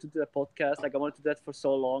to do the podcast. Like I wanted to do that for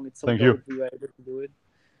so long. It's so Thank dope you. we were able to do it.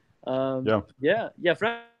 Yeah.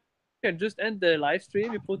 Frank, you can just end the live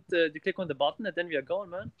stream. You click on the button and then we are going,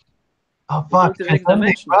 man. Oh Go fuck! to the next Transcending,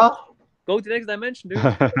 dimension. bro. Go to the next dimension, dude.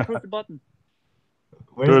 Press the button.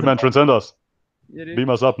 Where's Do it, the man. Transcend us. Yeah, dude. Beam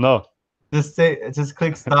us up now. Just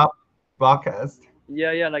click stop broadcast.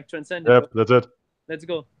 Yeah, like transcend. Yep, that's it. Let's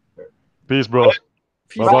go. Peace, bros.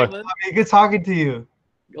 Peace Bye-bye. out, man. Good talking to you.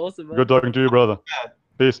 Awesome, man. Good talking to you, brother.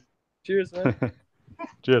 Peace. Cheers, man.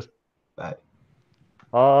 Cheers. Bye.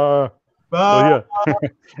 So Bye.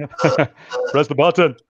 here. Press the button.